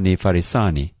Chuniwane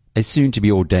Farisani, a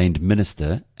soon-to-be ordained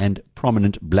minister and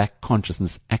prominent black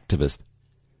consciousness activist,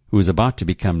 who was about to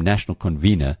become national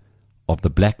convener of the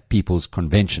Black People's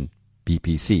Convention,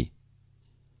 BPC.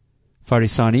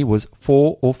 Farisani was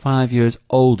 4 or 5 years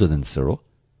older than Cyril,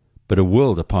 but a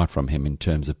world apart from him in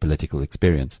terms of political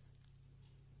experience.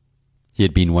 He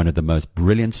had been one of the most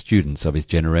brilliant students of his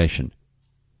generation.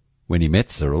 When he met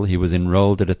Cyril, he was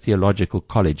enrolled at a theological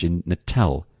college in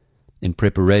Natal in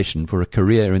preparation for a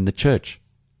career in the church.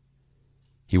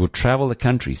 He would travel the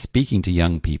country speaking to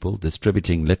young people,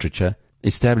 distributing literature,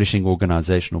 establishing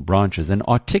organizational branches, and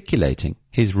articulating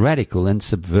his radical and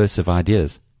subversive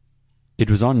ideas. It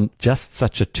was on just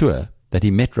such a tour that he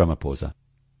met Ramaphosa.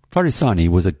 Farisani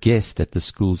was a guest at the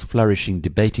school's flourishing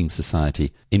debating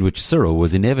society, in which Cyril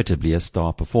was inevitably a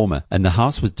star performer, and the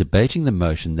house was debating the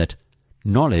motion that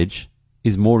knowledge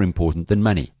is more important than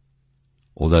money.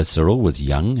 Although Cyril was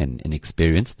young and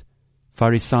inexperienced,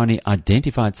 Farisani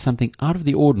identified something out of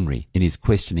the ordinary in his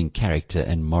questioning character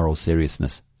and moral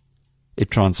seriousness. It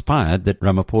transpired that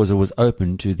Ramaphosa was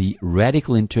open to the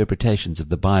radical interpretations of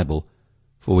the Bible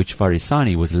for which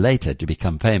Farisani was later to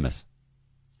become famous.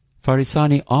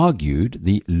 Farisani argued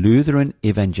the Lutheran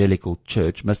Evangelical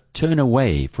Church must turn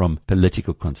away from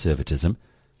political conservatism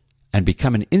and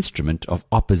become an instrument of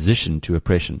opposition to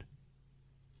oppression.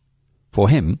 For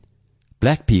him,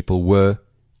 black people were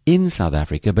in South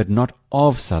Africa but not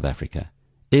of South Africa,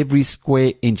 every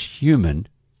square inch human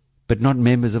but not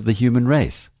members of the human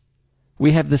race.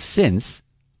 We have the sense,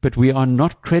 but we are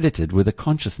not credited with a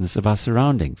consciousness of our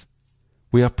surroundings.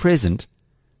 We are present,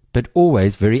 but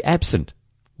always very absent.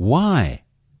 Why?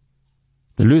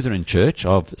 The Lutheran Church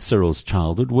of Cyril's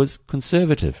childhood was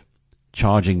conservative,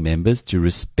 charging members to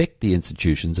respect the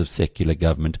institutions of secular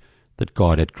government that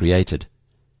God had created.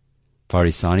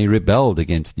 Farisani rebelled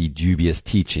against the dubious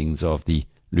teachings of the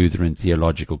Lutheran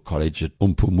Theological College at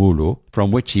Mpumalanga,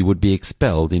 from which he would be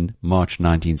expelled in March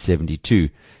 1972,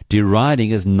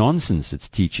 deriding as nonsense its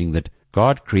teaching that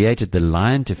God created the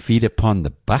lion to feed upon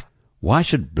the buck. Why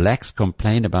should blacks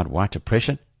complain about white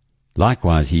oppression?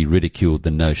 Likewise, he ridiculed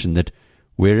the notion that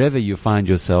wherever you find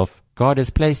yourself, God has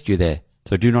placed you there,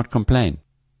 so do not complain.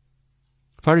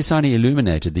 Farisani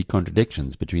illuminated the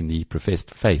contradictions between the professed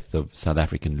faith of South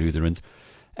African Lutherans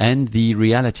and the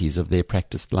realities of their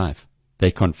practiced life.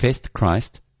 They confessed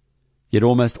Christ, yet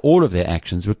almost all of their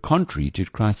actions were contrary to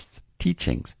Christ's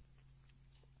teachings.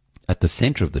 At the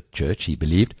center of the church, he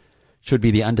believed, should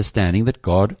be the understanding that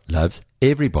God loves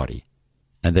everybody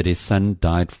and that his Son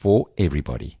died for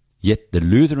everybody. Yet the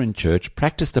Lutheran Church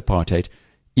practiced apartheid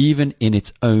even in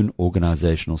its own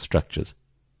organizational structures.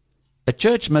 A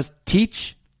church must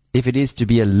teach if it is to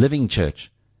be a living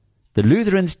church. The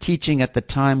Lutherans' teaching at the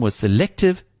time was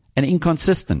selective and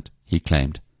inconsistent, he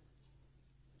claimed.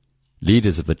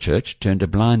 Leaders of the church turned a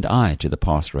blind eye to the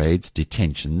past raids,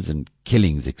 detentions, and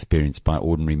killings experienced by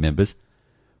ordinary members.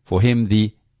 For him,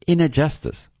 the inner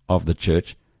justice of the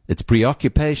church, its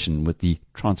preoccupation with the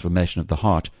transformation of the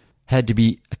heart, had to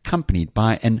be accompanied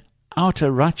by an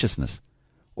outer righteousness,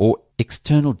 or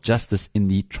external justice in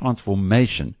the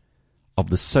transformation of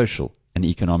the social and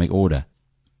economic order.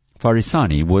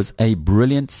 Farisani was a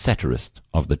brilliant satirist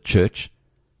of the church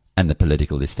and the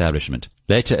political establishment,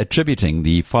 later attributing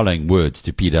the following words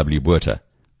to P.W. Botha: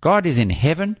 God is in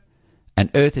heaven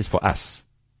and earth is for us.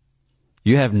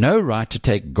 You have no right to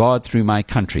take God through my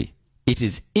country. It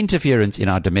is interference in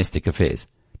our domestic affairs.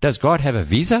 Does God have a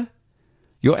visa?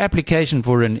 Your application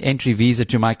for an entry visa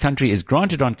to my country is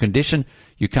granted on condition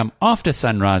you come after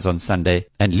sunrise on Sunday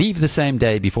and leave the same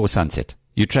day before sunset.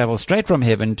 You travel straight from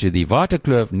heaven to the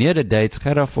Waterkloof near the dates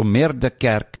Gereformeerde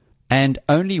Kerk, and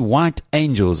only white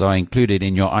angels are included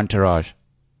in your entourage.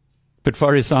 But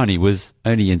Farisani was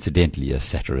only incidentally a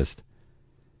satirist.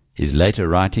 His later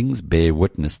writings bear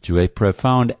witness to a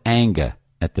profound anger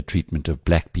at the treatment of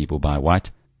black people by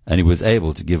white, and he was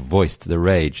able to give voice to the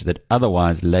rage that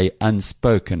otherwise lay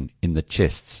unspoken in the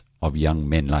chests of young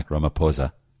men like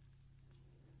Ramaphosa.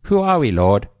 Who are we,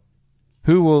 Lord?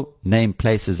 Who will name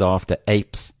places after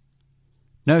apes?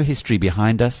 No history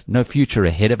behind us, no future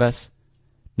ahead of us,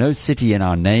 no city in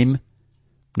our name,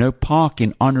 no park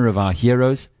in honor of our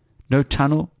heroes, no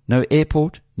tunnel, no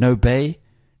airport, no bay,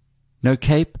 no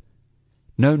cape,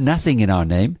 no nothing in our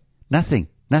name, nothing,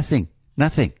 nothing,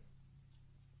 nothing.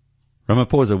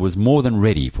 Ramaphosa was more than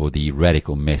ready for the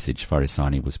radical message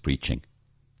Farisani was preaching.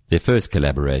 Their first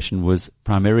collaboration was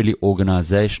primarily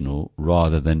organizational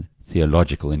rather than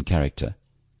theological in character.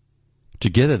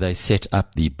 Together they set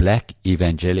up the Black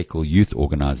Evangelical Youth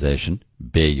Organization,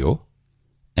 BEYO,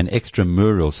 an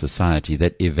extramural society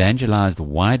that evangelized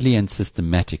widely and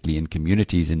systematically in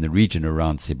communities in the region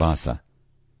around Sibasa.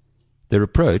 Their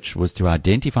approach was to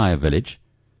identify a village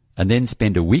and then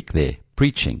spend a week there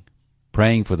preaching,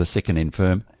 praying for the sick and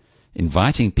infirm,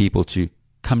 inviting people to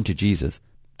come to Jesus,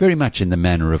 very much in the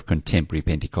manner of contemporary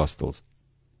Pentecostals.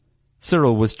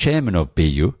 Cyril was chairman of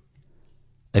BEYO,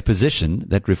 a position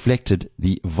that reflected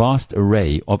the vast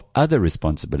array of other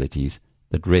responsibilities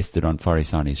that rested on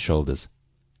Farisani's shoulders.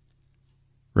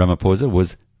 Ramaphosa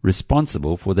was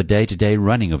responsible for the day-to-day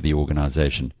running of the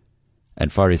organization,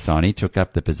 and Farisani took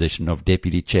up the position of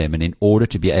deputy chairman in order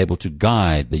to be able to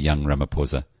guide the young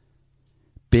Ramaphosa.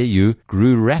 BEYO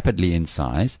grew rapidly in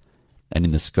size and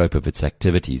in the scope of its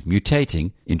activities,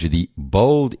 mutating into the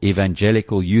Bold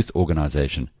Evangelical Youth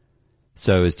Organization,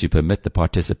 so as to permit the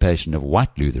participation of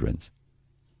white Lutherans.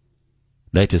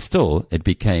 Later still, it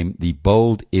became the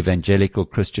Bold Evangelical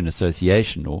Christian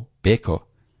Association, or BECO,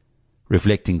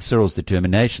 reflecting Cyril's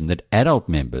determination that adult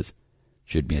members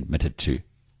should be admitted too.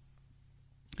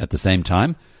 At the same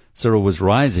time, Cyril was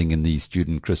rising in the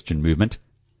student Christian movement.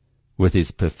 With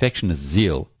his perfectionist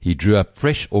zeal, he drew up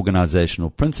fresh organizational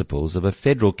principles of a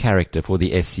federal character for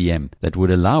the SCM that would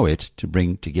allow it to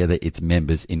bring together its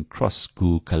members in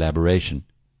cross-school collaboration.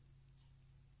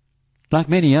 Like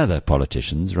many other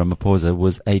politicians, Ramaphosa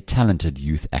was a talented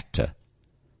youth actor.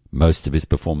 Most of his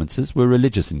performances were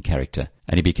religious in character,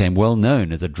 and he became well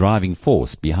known as a driving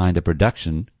force behind a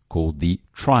production called The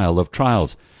Trial of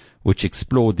Trials, which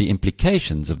explored the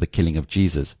implications of the killing of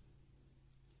Jesus.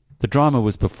 The drama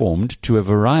was performed to a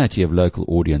variety of local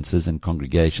audiences and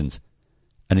congregations,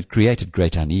 and it created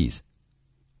great unease.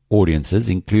 Audiences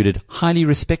included highly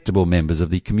respectable members of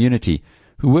the community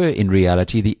who were in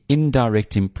reality the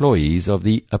indirect employees of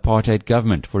the apartheid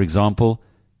government, for example,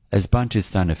 as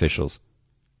Bantustan officials.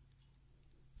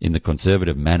 In the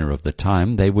conservative manner of the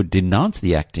time, they would denounce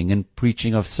the acting and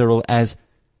preaching of Cyril as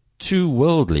too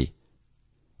worldly,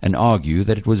 and argue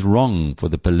that it was wrong for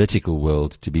the political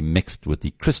world to be mixed with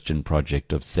the Christian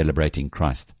project of celebrating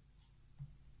Christ.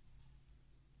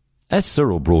 As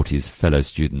Cyril brought his fellow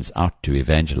students out to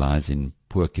evangelize in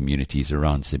poor communities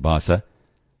around Sibasa,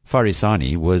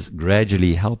 Farisani was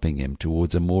gradually helping him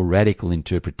towards a more radical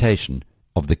interpretation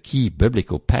of the key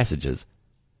biblical passages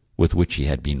with which he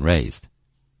had been raised.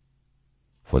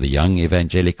 For the young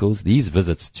evangelicals, these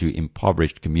visits to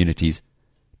impoverished communities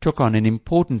took on an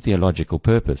important theological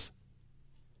purpose.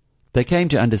 They came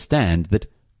to understand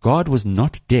that God was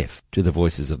not deaf to the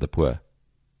voices of the poor.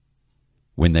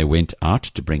 When they went out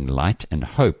to bring light and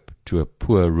hope to a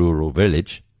poor rural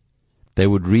village, they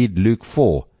would read Luke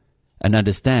 4 and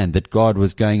understand that God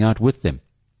was going out with them.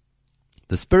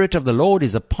 The Spirit of the Lord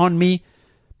is upon me,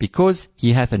 because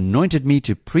he hath anointed me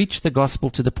to preach the gospel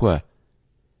to the poor.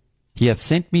 He hath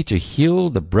sent me to heal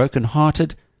the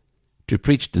broken-hearted, to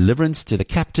preach deliverance to the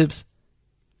captives,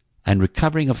 and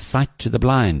recovering of sight to the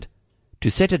blind,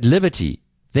 to set at liberty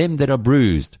them that are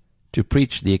bruised, to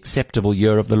preach the acceptable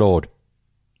year of the Lord.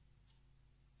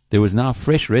 There was now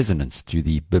fresh resonance to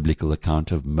the biblical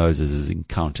account of Moses'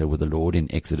 encounter with the Lord in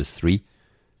Exodus 3,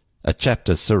 a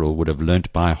chapter Cyril would have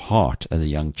learnt by heart as a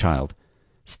young child,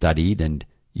 studied and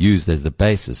used as the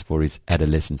basis for his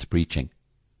adolescence preaching.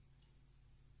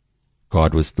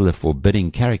 God was still a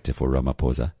forbidding character for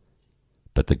Ramaphosa,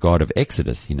 but the God of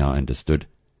Exodus, he now understood,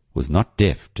 was not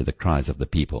deaf to the cries of the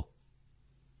people.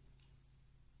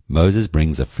 Moses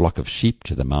brings a flock of sheep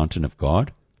to the mountain of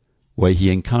God, where he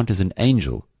encounters an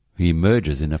angel who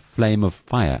emerges in a flame of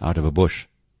fire out of a bush.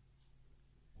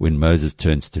 When Moses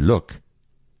turns to look,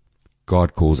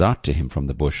 God calls out to him from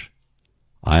the bush,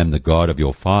 "I am the God of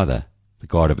your father, the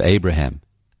God of Abraham,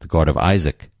 the God of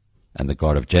Isaac, and the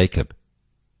God of Jacob."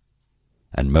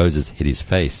 And Moses hid his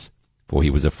face, for he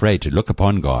was afraid to look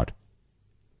upon God.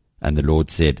 And the Lord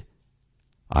said,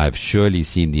 "I have surely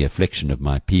seen the affliction of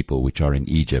my people which are in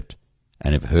Egypt,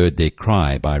 and have heard their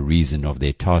cry by reason of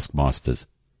their taskmasters.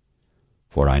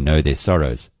 For I know their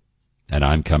sorrows, and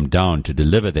I am come down to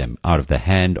deliver them out of the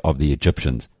hand of the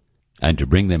Egyptians, and to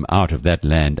bring them out of that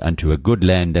land unto a good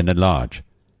land and a large,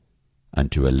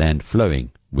 unto a land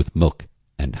flowing with milk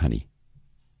and honey."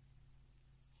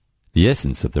 The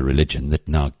essence of the religion that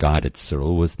now guided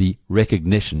Cyril was the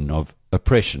recognition of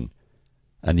oppression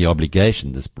and the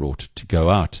obligation this brought to go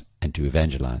out and to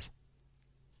evangelize.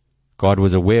 God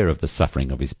was aware of the suffering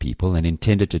of his people and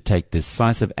intended to take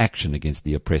decisive action against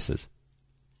the oppressors.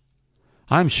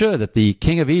 "I am sure that the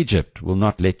king of Egypt will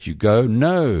not let you go,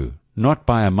 no, not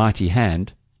by a mighty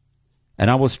hand.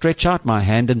 And I will stretch out my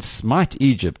hand and smite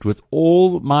Egypt with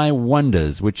all my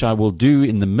wonders which I will do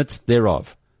in the midst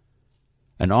thereof.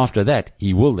 And after that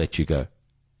he will let you go."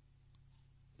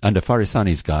 Under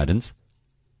Farisani's guidance,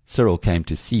 Cyril came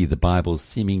to see the Bible's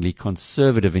seemingly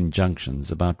conservative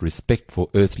injunctions about respect for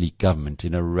earthly government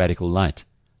in a radical light.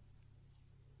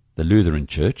 The Lutheran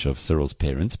Church of Cyril's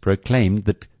parents proclaimed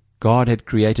that God had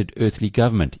created earthly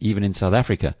government, even in South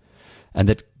Africa, and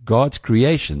that God's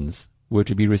creations were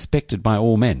to be respected by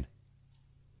all men.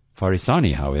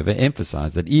 Farisani, however,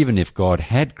 emphasized that even if God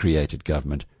had created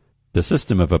government, the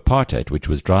system of apartheid which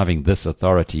was driving this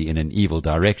authority in an evil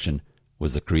direction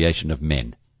was the creation of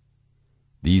men.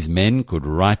 These men could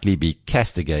rightly be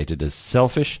castigated as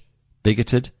selfish,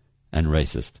 bigoted, and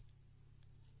racist.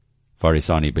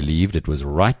 Farisani believed it was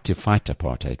right to fight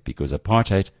apartheid because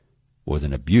apartheid was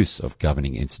an abuse of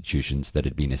governing institutions that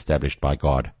had been established by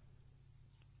God.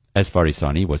 As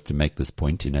Farisani was to make this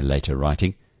point in a later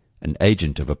writing, an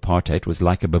agent of apartheid was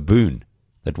like a baboon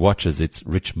that watches its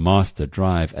rich master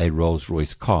drive a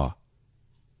Rolls-Royce car.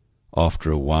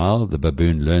 After a while, the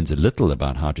baboon learns a little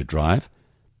about how to drive,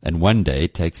 and one day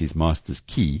takes his master's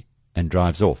key and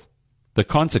drives off. The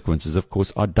consequences, of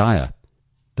course, are dire.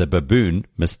 The baboon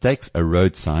mistakes a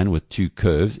road sign with 2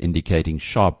 curves indicating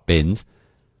sharp bends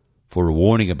for a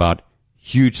warning about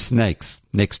huge snakes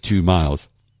next 2 miles,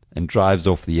 and drives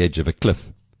off the edge of a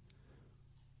cliff.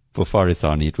 For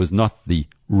Farisani, it was not the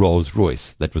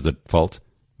Rolls-Royce that was at fault,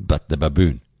 but the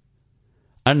baboon.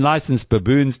 Unlicensed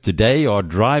baboons today are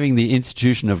driving the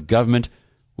institution of government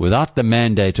without the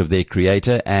mandate of their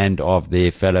creator and of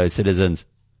their fellow citizens.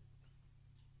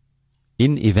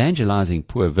 In evangelizing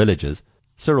poor villages,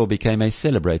 Cyril became a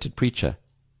celebrated preacher.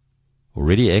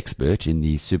 Already expert in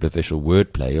the superficial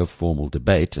wordplay of formal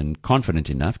debate and confident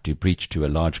enough to preach to a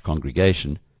large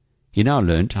congregation, he now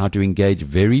learnt how to engage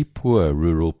very poor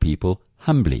rural people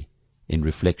humbly in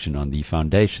reflection on the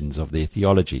foundations of their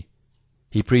theology.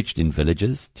 He preached in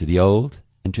villages to the old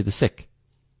and to the sick.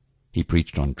 He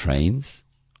preached on trains,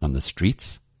 on the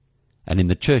streets, and in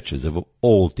the churches of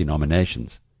all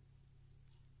denominations.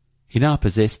 He now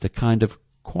possessed a kind of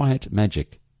quiet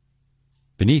magic.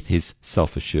 Beneath his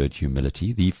self-assured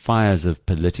humility, the fires of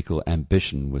political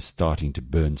ambition were starting to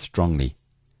burn strongly.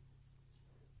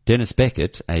 Dennis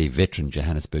Beckett, a veteran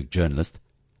Johannesburg journalist,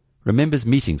 remembers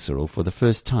meeting Cyril for the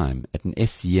first time at an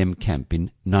SCM camp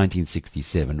in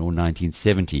 1967 or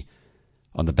 1970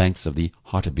 on the banks of the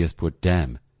Hartbeespoort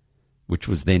Dam, which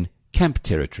was then camp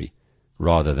territory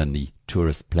rather than the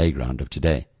tourist playground of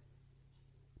today.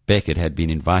 Beckett had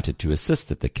been invited to assist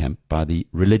at the camp by the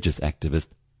religious activist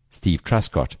Steve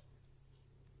Truscott.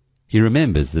 He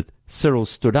remembers that Cyril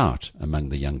stood out among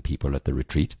the young people at the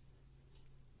retreat.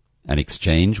 An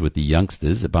exchange with the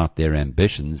youngsters about their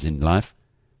ambitions in life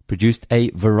produced a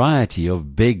variety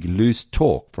of big, loose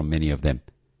talk from many of them.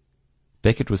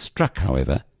 Beckett was struck,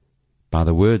 however, by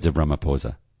the words of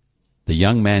Ramaphosa. The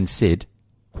young man said,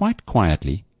 quite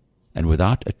quietly and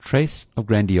without a trace of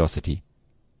grandiosity,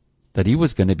 that he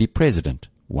was going to be president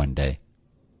one day.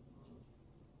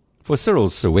 For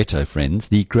Cyril's Soweto friends,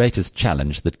 the greatest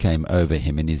challenge that came over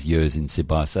him in his years in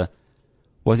Sibasa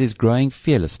was his growing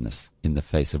fearlessness in the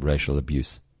face of racial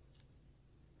abuse.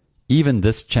 Even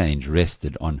this change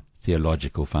rested on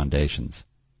theological foundations.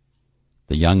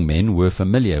 The young men were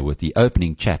familiar with the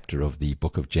opening chapter of the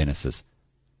book of Genesis,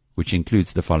 which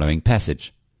includes the following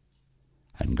passage.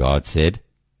 And God said,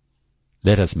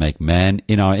 Let us make man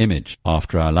in our image,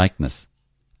 after our likeness,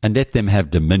 and let them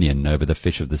have dominion over the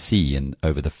fish of the sea, and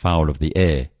over the fowl of the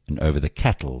air, and over the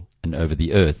cattle, and over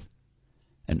the earth,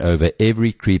 and over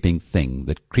every creeping thing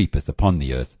that creepeth upon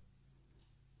the earth.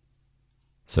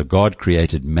 So God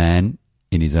created man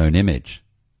in his own image.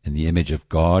 In the image of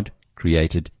God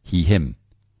created he him.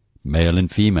 Male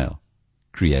and female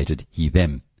created he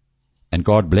them. And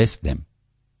God blessed them.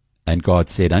 And God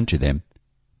said unto them,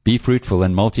 Be fruitful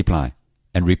and multiply,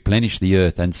 and replenish the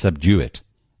earth and subdue it,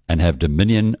 and have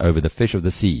dominion over the fish of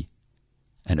the sea,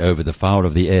 and over the fowl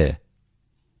of the air,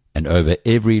 and over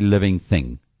every living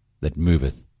thing that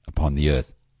moveth upon the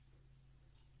earth.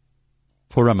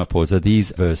 For Ramaphosa,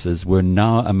 these verses were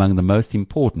now among the most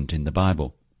important in the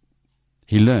Bible.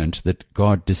 He learnt that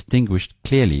God distinguished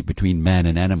clearly between man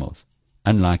and animals.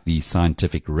 Unlike the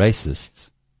scientific racists,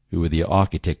 who were the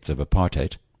architects of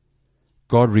apartheid,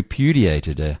 God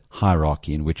repudiated a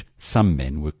hierarchy in which some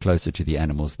men were closer to the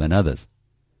animals than others.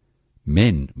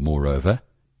 Men, moreover,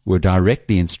 were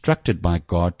directly instructed by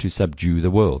God to subdue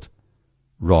the world,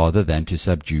 rather than to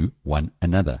subdue one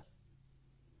another.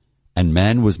 And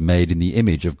man was made in the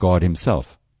image of God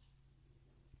himself.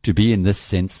 To be in this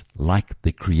sense like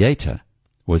the Creator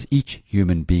was each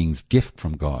human being's gift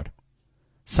from God,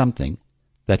 something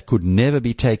that could never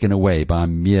be taken away by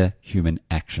mere human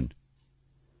action.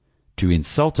 To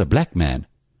insult a black man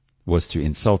was to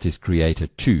insult his Creator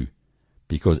too,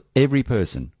 because every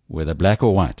person, whether black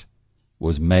or white,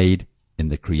 was made in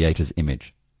the Creator's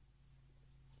image.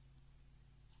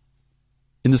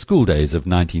 In the school days of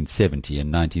 1970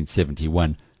 and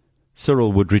 1971,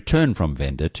 Cyril would return from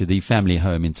Venda to the family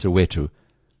home in Soweto,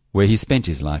 where he spent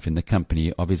his life in the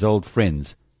company of his old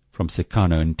friends from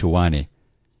Sekano Ntoane,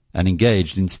 and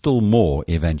engaged in still more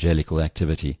evangelical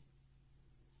activity.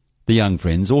 The young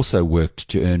friends also worked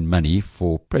to earn money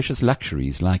for precious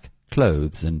luxuries like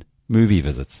clothes and movie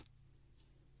visits.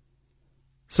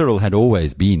 Cyril had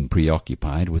always been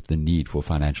preoccupied with the need for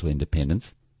financial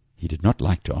independence. He did not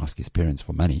like to ask his parents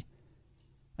for money.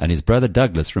 And his brother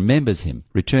Douglas remembers him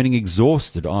returning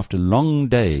exhausted after long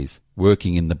days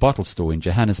working in the bottle store in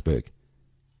Johannesburg.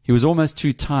 He was almost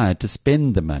too tired to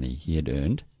spend the money he had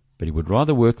earned, but he would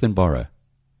rather work than borrow.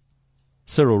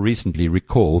 Cyril recently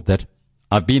recalled that,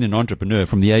 I've been an entrepreneur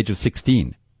from the age of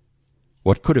 16.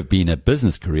 What could have been a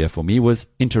business career for me was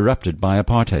interrupted by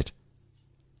apartheid.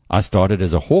 I started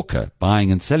as a hawker,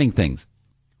 buying and selling things.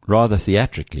 Rather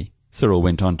theatrically, Cyril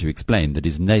went on to explain that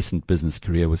his nascent business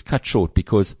career was cut short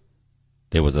because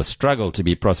there was a struggle to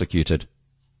be prosecuted.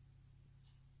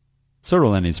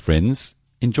 Cyril and his friends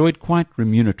enjoyed quite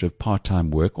remunerative part-time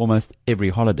work almost every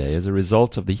holiday as a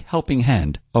result of the helping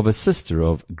hand of a sister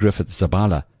of Griffith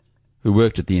Zabala, who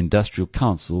worked at the Industrial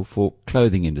Council for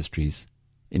Clothing Industries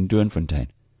in Doornfontein.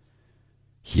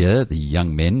 Here the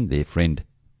young men, their friend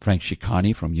Frank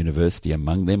Shikani from university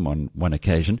among them on one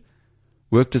occasion,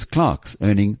 worked as clerks,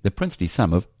 earning the princely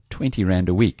sum of 20 rand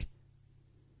a week.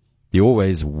 The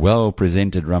always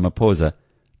well-presented Ramaphosa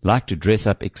liked to dress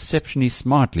up exceptionally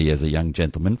smartly as a young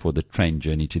gentleman for the train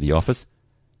journey to the office,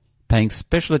 paying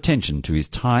special attention to his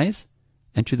ties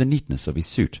and to the neatness of his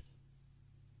suit.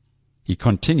 He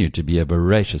continued to be a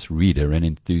voracious reader and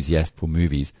enthusiast for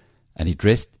movies, and he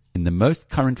dressed in the most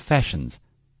current fashions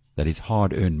that his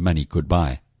hard-earned money could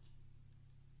buy.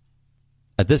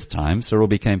 At this time, Cyril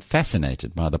became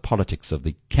fascinated by the politics of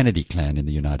the Kennedy clan in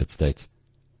the United States,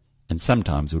 and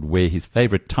sometimes would wear his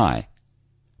favorite tie,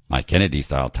 my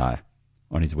Kennedy-style tie,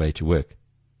 on his way to work.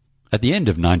 At the end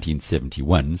of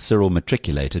 1971, Cyril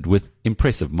matriculated with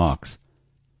impressive marks.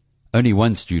 Only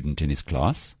one student in his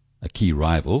class, a key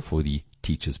rival for the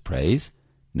teacher's praise,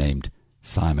 named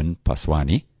Simon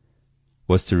Paswani,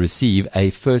 was to receive a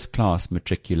first-class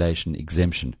matriculation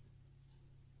exemption.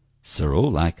 Cyril,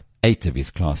 like 8 of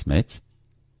his classmates,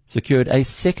 secured a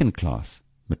second-class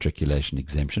matriculation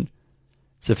exemption,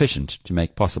 sufficient to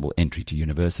make possible entry to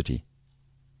university.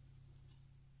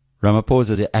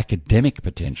 Ramaphosa's academic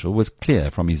potential was clear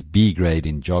from his B grade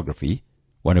in geography,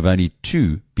 one of only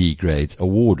 2 B grades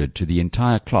awarded to the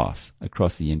entire class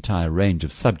across the entire range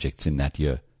of subjects in that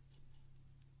year.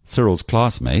 Cyril's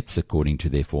classmates, according to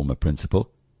their former principal,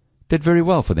 did very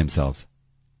well for themselves.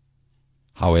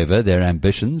 However, their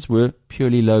ambitions were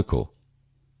purely local,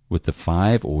 with the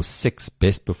 5 or 6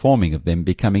 best performing of them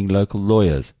becoming local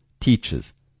lawyers,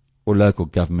 teachers, or local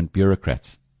government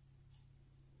bureaucrats.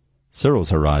 Cyril's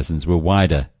horizons were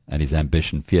wider and his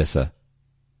ambition fiercer.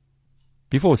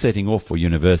 Before setting off for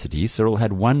university, Cyril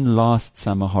had one last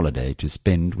summer holiday to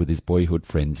spend with his boyhood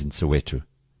friends in Soweto.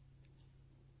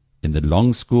 In the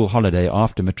long school holiday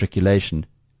after matriculation,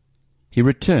 he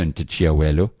returned to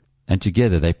Chiawelo, and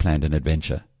together they planned an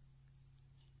adventure.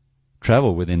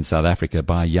 Travel within South Africa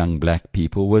by young black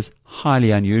people was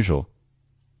highly unusual.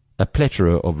 A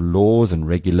plethora of laws and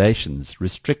regulations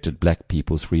restricted black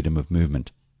people's freedom of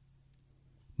movement.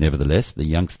 Nevertheless, the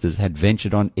youngsters had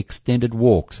ventured on extended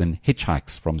walks and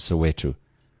hitchhikes from Soweto,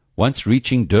 once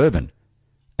reaching Durban,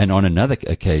 and on another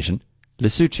occasion,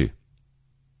 Lesotho.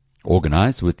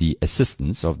 Organized with the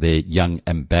assistance of their Young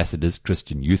Ambassadors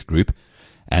Christian Youth Group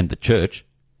and the church,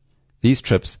 these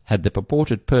trips had the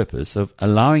purported purpose of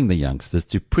allowing the youngsters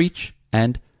to preach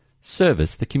and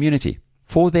service the community.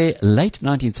 For their late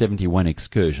 1971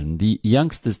 excursion, the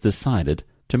youngsters decided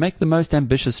to make the most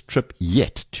ambitious trip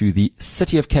yet to the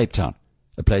city of Cape Town,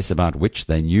 a place about which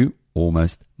they knew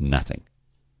almost nothing.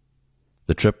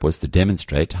 The trip was to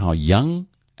demonstrate how young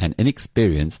and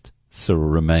inexperienced Cyril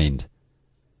remained.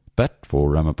 But for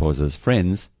Ramaphosa's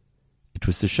friends, it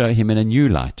was to show him in a new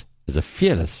light as a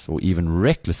fearless or even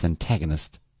reckless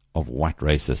antagonist of white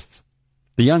racists.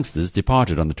 The youngsters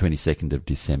departed on the 22nd of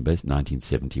December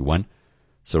 1971.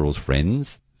 Cyril's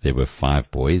friends, there were 5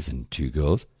 boys and 2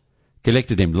 girls,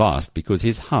 collected him last because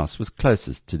his house was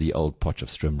closest to the old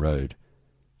Potchefstroom Road,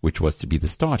 which was to be the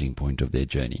starting point of their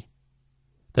journey.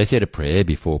 They said a prayer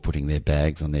before putting their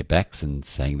bags on their backs and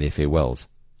saying their farewells.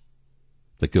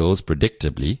 The girls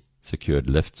predictably secured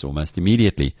lifts almost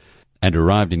immediately and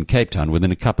arrived in Cape Town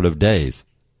within a couple of days.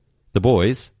 The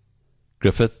boys,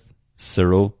 Griffith,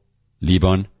 Cyril,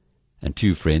 Libon, and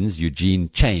 2 friends,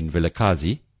 Eugene Chain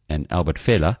Vilakazi and Albert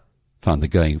Fela, found the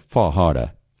going far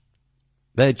harder.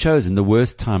 They had chosen the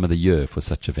worst time of the year for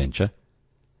such a venture.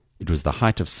 It was the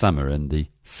height of summer, and the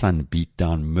sun beat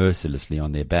down mercilessly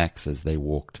on their backs as they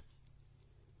walked.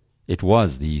 It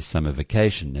was the summer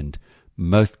vacation, and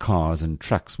most cars and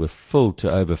trucks were filled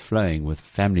to overflowing with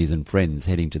families and friends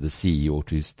heading to the sea or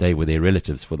to stay with their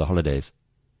relatives for the holidays.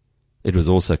 It was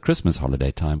also Christmas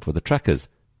holiday time for the truckers,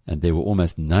 and there were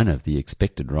almost none of the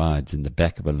expected rides in the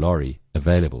back of a lorry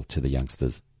available to the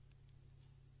youngsters.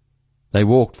 They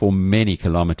walked for many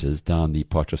kilometers down the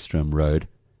Potchefstroom Road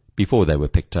before they were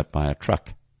picked up by a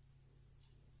truck.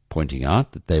 Pointing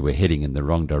out that they were heading in the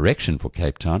wrong direction for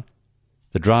Cape Town,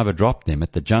 the driver dropped them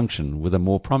at the junction with a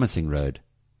more promising road.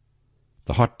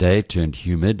 The hot day turned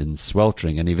humid and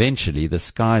sweltering, and eventually the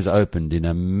skies opened in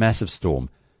a massive storm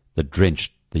that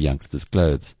drenched the youngsters'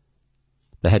 clothes.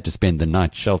 They had to spend the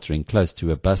night sheltering close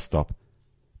to a bus stop,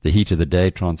 the heat of the day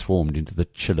transformed into the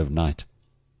chill of night.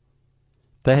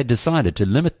 They had decided to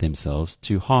limit themselves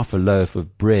to half a loaf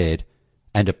of bread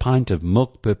and a pint of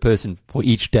milk per person for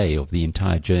each day of the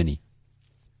entire journey.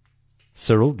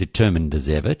 Cyril, determined as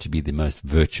ever to be the most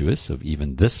virtuous of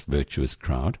even this virtuous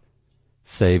crowd,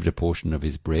 saved a portion of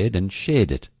his bread and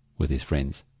shared it with his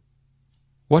friends.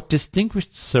 What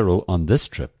distinguished Cyril on this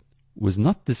trip was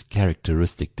not this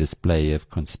characteristic display of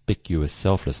conspicuous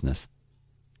selflessness,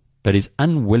 but his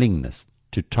unwillingness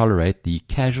to tolerate the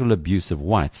casual abuse of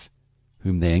whites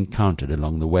whom they encountered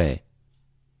along the way.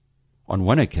 On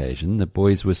one occasion the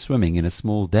boys were swimming in a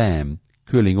small dam,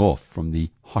 cooling off from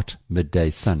the hot midday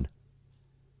sun.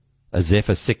 A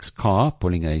Zephyr 6 car,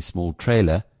 pulling a small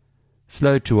trailer,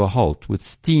 slowed to a halt with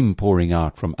steam pouring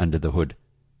out from under the hood.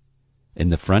 In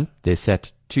the front there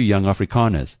sat 2 young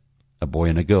Afrikaners, a boy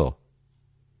and a girl.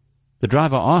 The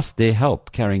driver asked their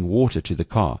help carrying water to the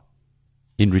car.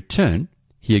 In return,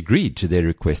 he agreed to their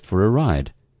request for a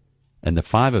ride, and the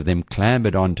 5 of them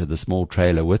clambered onto the small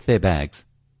trailer with their bags.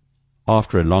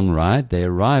 After a long ride, they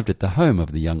arrived at the home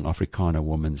of the young Afrikaner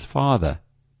woman's father.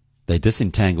 They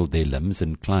disentangled their limbs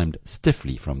and climbed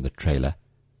stiffly from the trailer,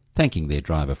 thanking their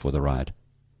driver for the ride.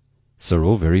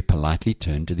 Cyril very politely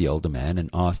turned to the older man and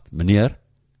asked, "Meneer,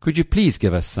 could you please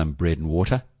give us some bread and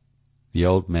water?" The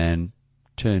old man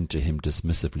turned to him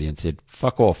dismissively and said,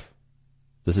 "Fuck off.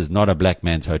 This is not a black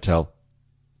man's hotel."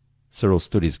 Cyril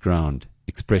stood his ground,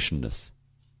 expressionless,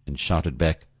 and shouted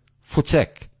back,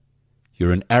 "Futsek,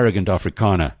 you're an arrogant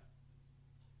Afrikaner,"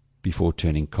 before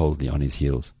turning coldly on his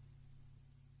heels.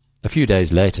 A few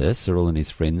days later, Cyril and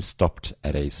his friends stopped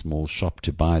at a small shop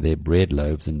to buy their bread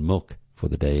loaves and milk for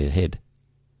the day ahead.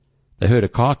 They heard a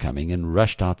car coming and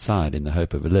rushed outside in the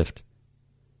hope of a lift.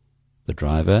 The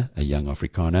driver, a young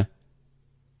Afrikaner,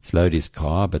 slowed his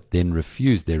car but then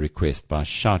refused their request by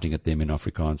shouting at them in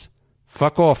Afrikaans,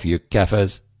 "Fuck off, you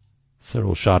Kaffers."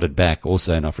 Cyril shouted back,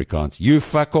 also in Afrikaans, "You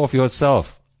fuck off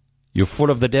yourself. You're full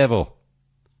of the devil."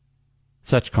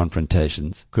 Such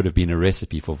confrontations could have been a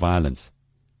recipe for violence.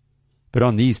 But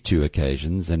on these 2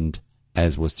 occasions, and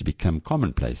as was to become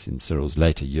commonplace in Cyril's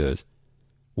later years,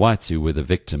 whites who were the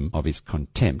victim of his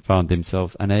contempt found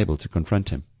themselves unable to confront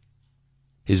him.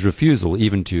 His refusal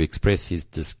even to express his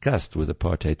disgust with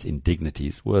apartheid's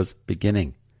indignities was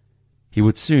beginning. He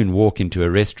would soon walk into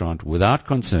a restaurant without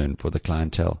concern for the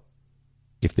clientele.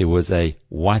 If there was a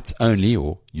whites-only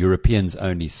or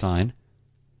Europeans-only sign,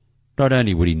 not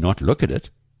only would he not look at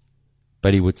it,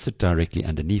 but he would sit directly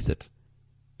underneath it,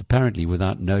 apparently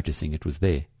without noticing it was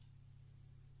there.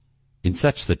 In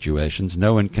such situations,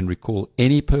 no one can recall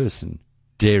any person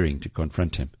daring to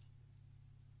confront him.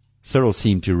 Cyril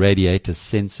seemed to radiate a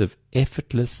sense of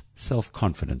effortless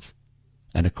self-confidence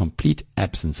and a complete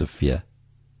absence of fear.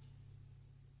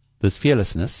 This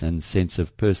fearlessness and sense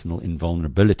of personal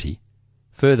invulnerability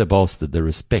further bolstered the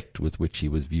respect with which he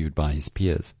was viewed by his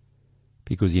peers,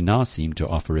 because he now seemed to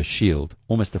offer a shield,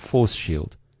 almost a force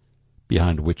shield,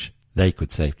 behind which they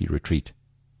could safely retreat.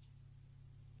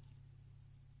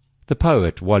 The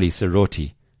poet Wally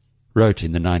Serote wrote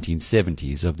in the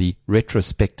 1970s of the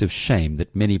retrospective shame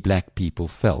that many black people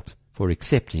felt for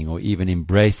accepting or even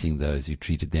embracing those who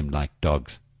treated them like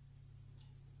dogs.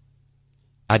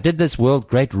 "I did this world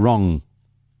great wrong,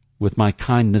 with my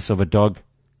kindness of a dog,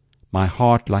 my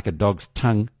heart like a dog's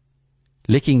tongue,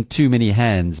 licking too many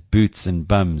hands, boots and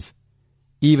bums,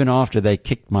 even after they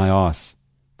kicked my ass.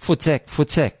 Futsek,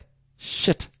 futsek,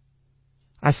 shit.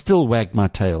 I still wagged my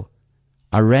tail.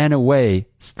 I ran away,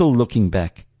 still looking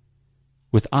back,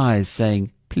 with eyes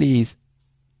saying, please."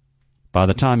 By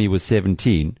the time he was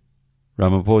 17,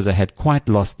 Ramaphosa had quite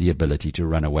lost the ability to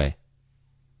run away.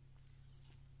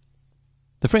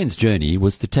 The friends' journey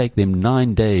was to take them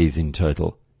 9 days in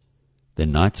total. Their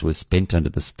nights were spent under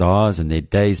the stars and their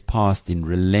days passed in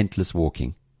relentless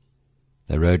walking.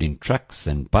 They rode in trucks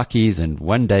and bakkies, and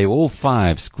one day all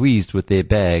 5 squeezed with their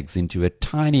bags into a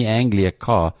tiny Anglia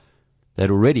car that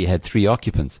already had 3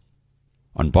 occupants.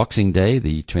 On Boxing Day,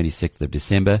 the 26th of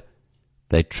December,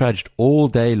 they trudged all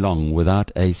day long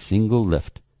without a single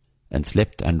lift and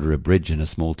slept under a bridge in a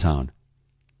small town.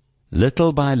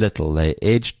 Little by little they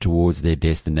edged towards their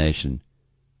destination,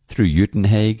 through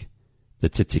Uitenhage, the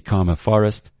Tsitsikamma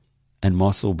forest, and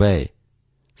Mossel Bay,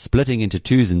 splitting into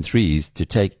 2s and 3s to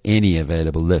take any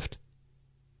available lift.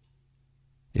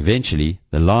 Eventually,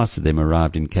 the last of them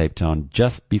arrived in Cape Town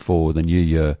just before the new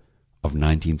year of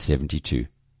 1972.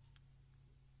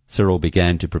 Cyril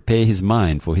began to prepare his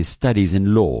mind for his studies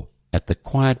in law at the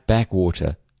quiet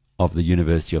backwater of the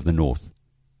University of the North.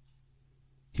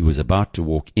 He was about to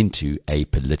walk into a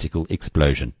political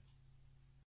explosion.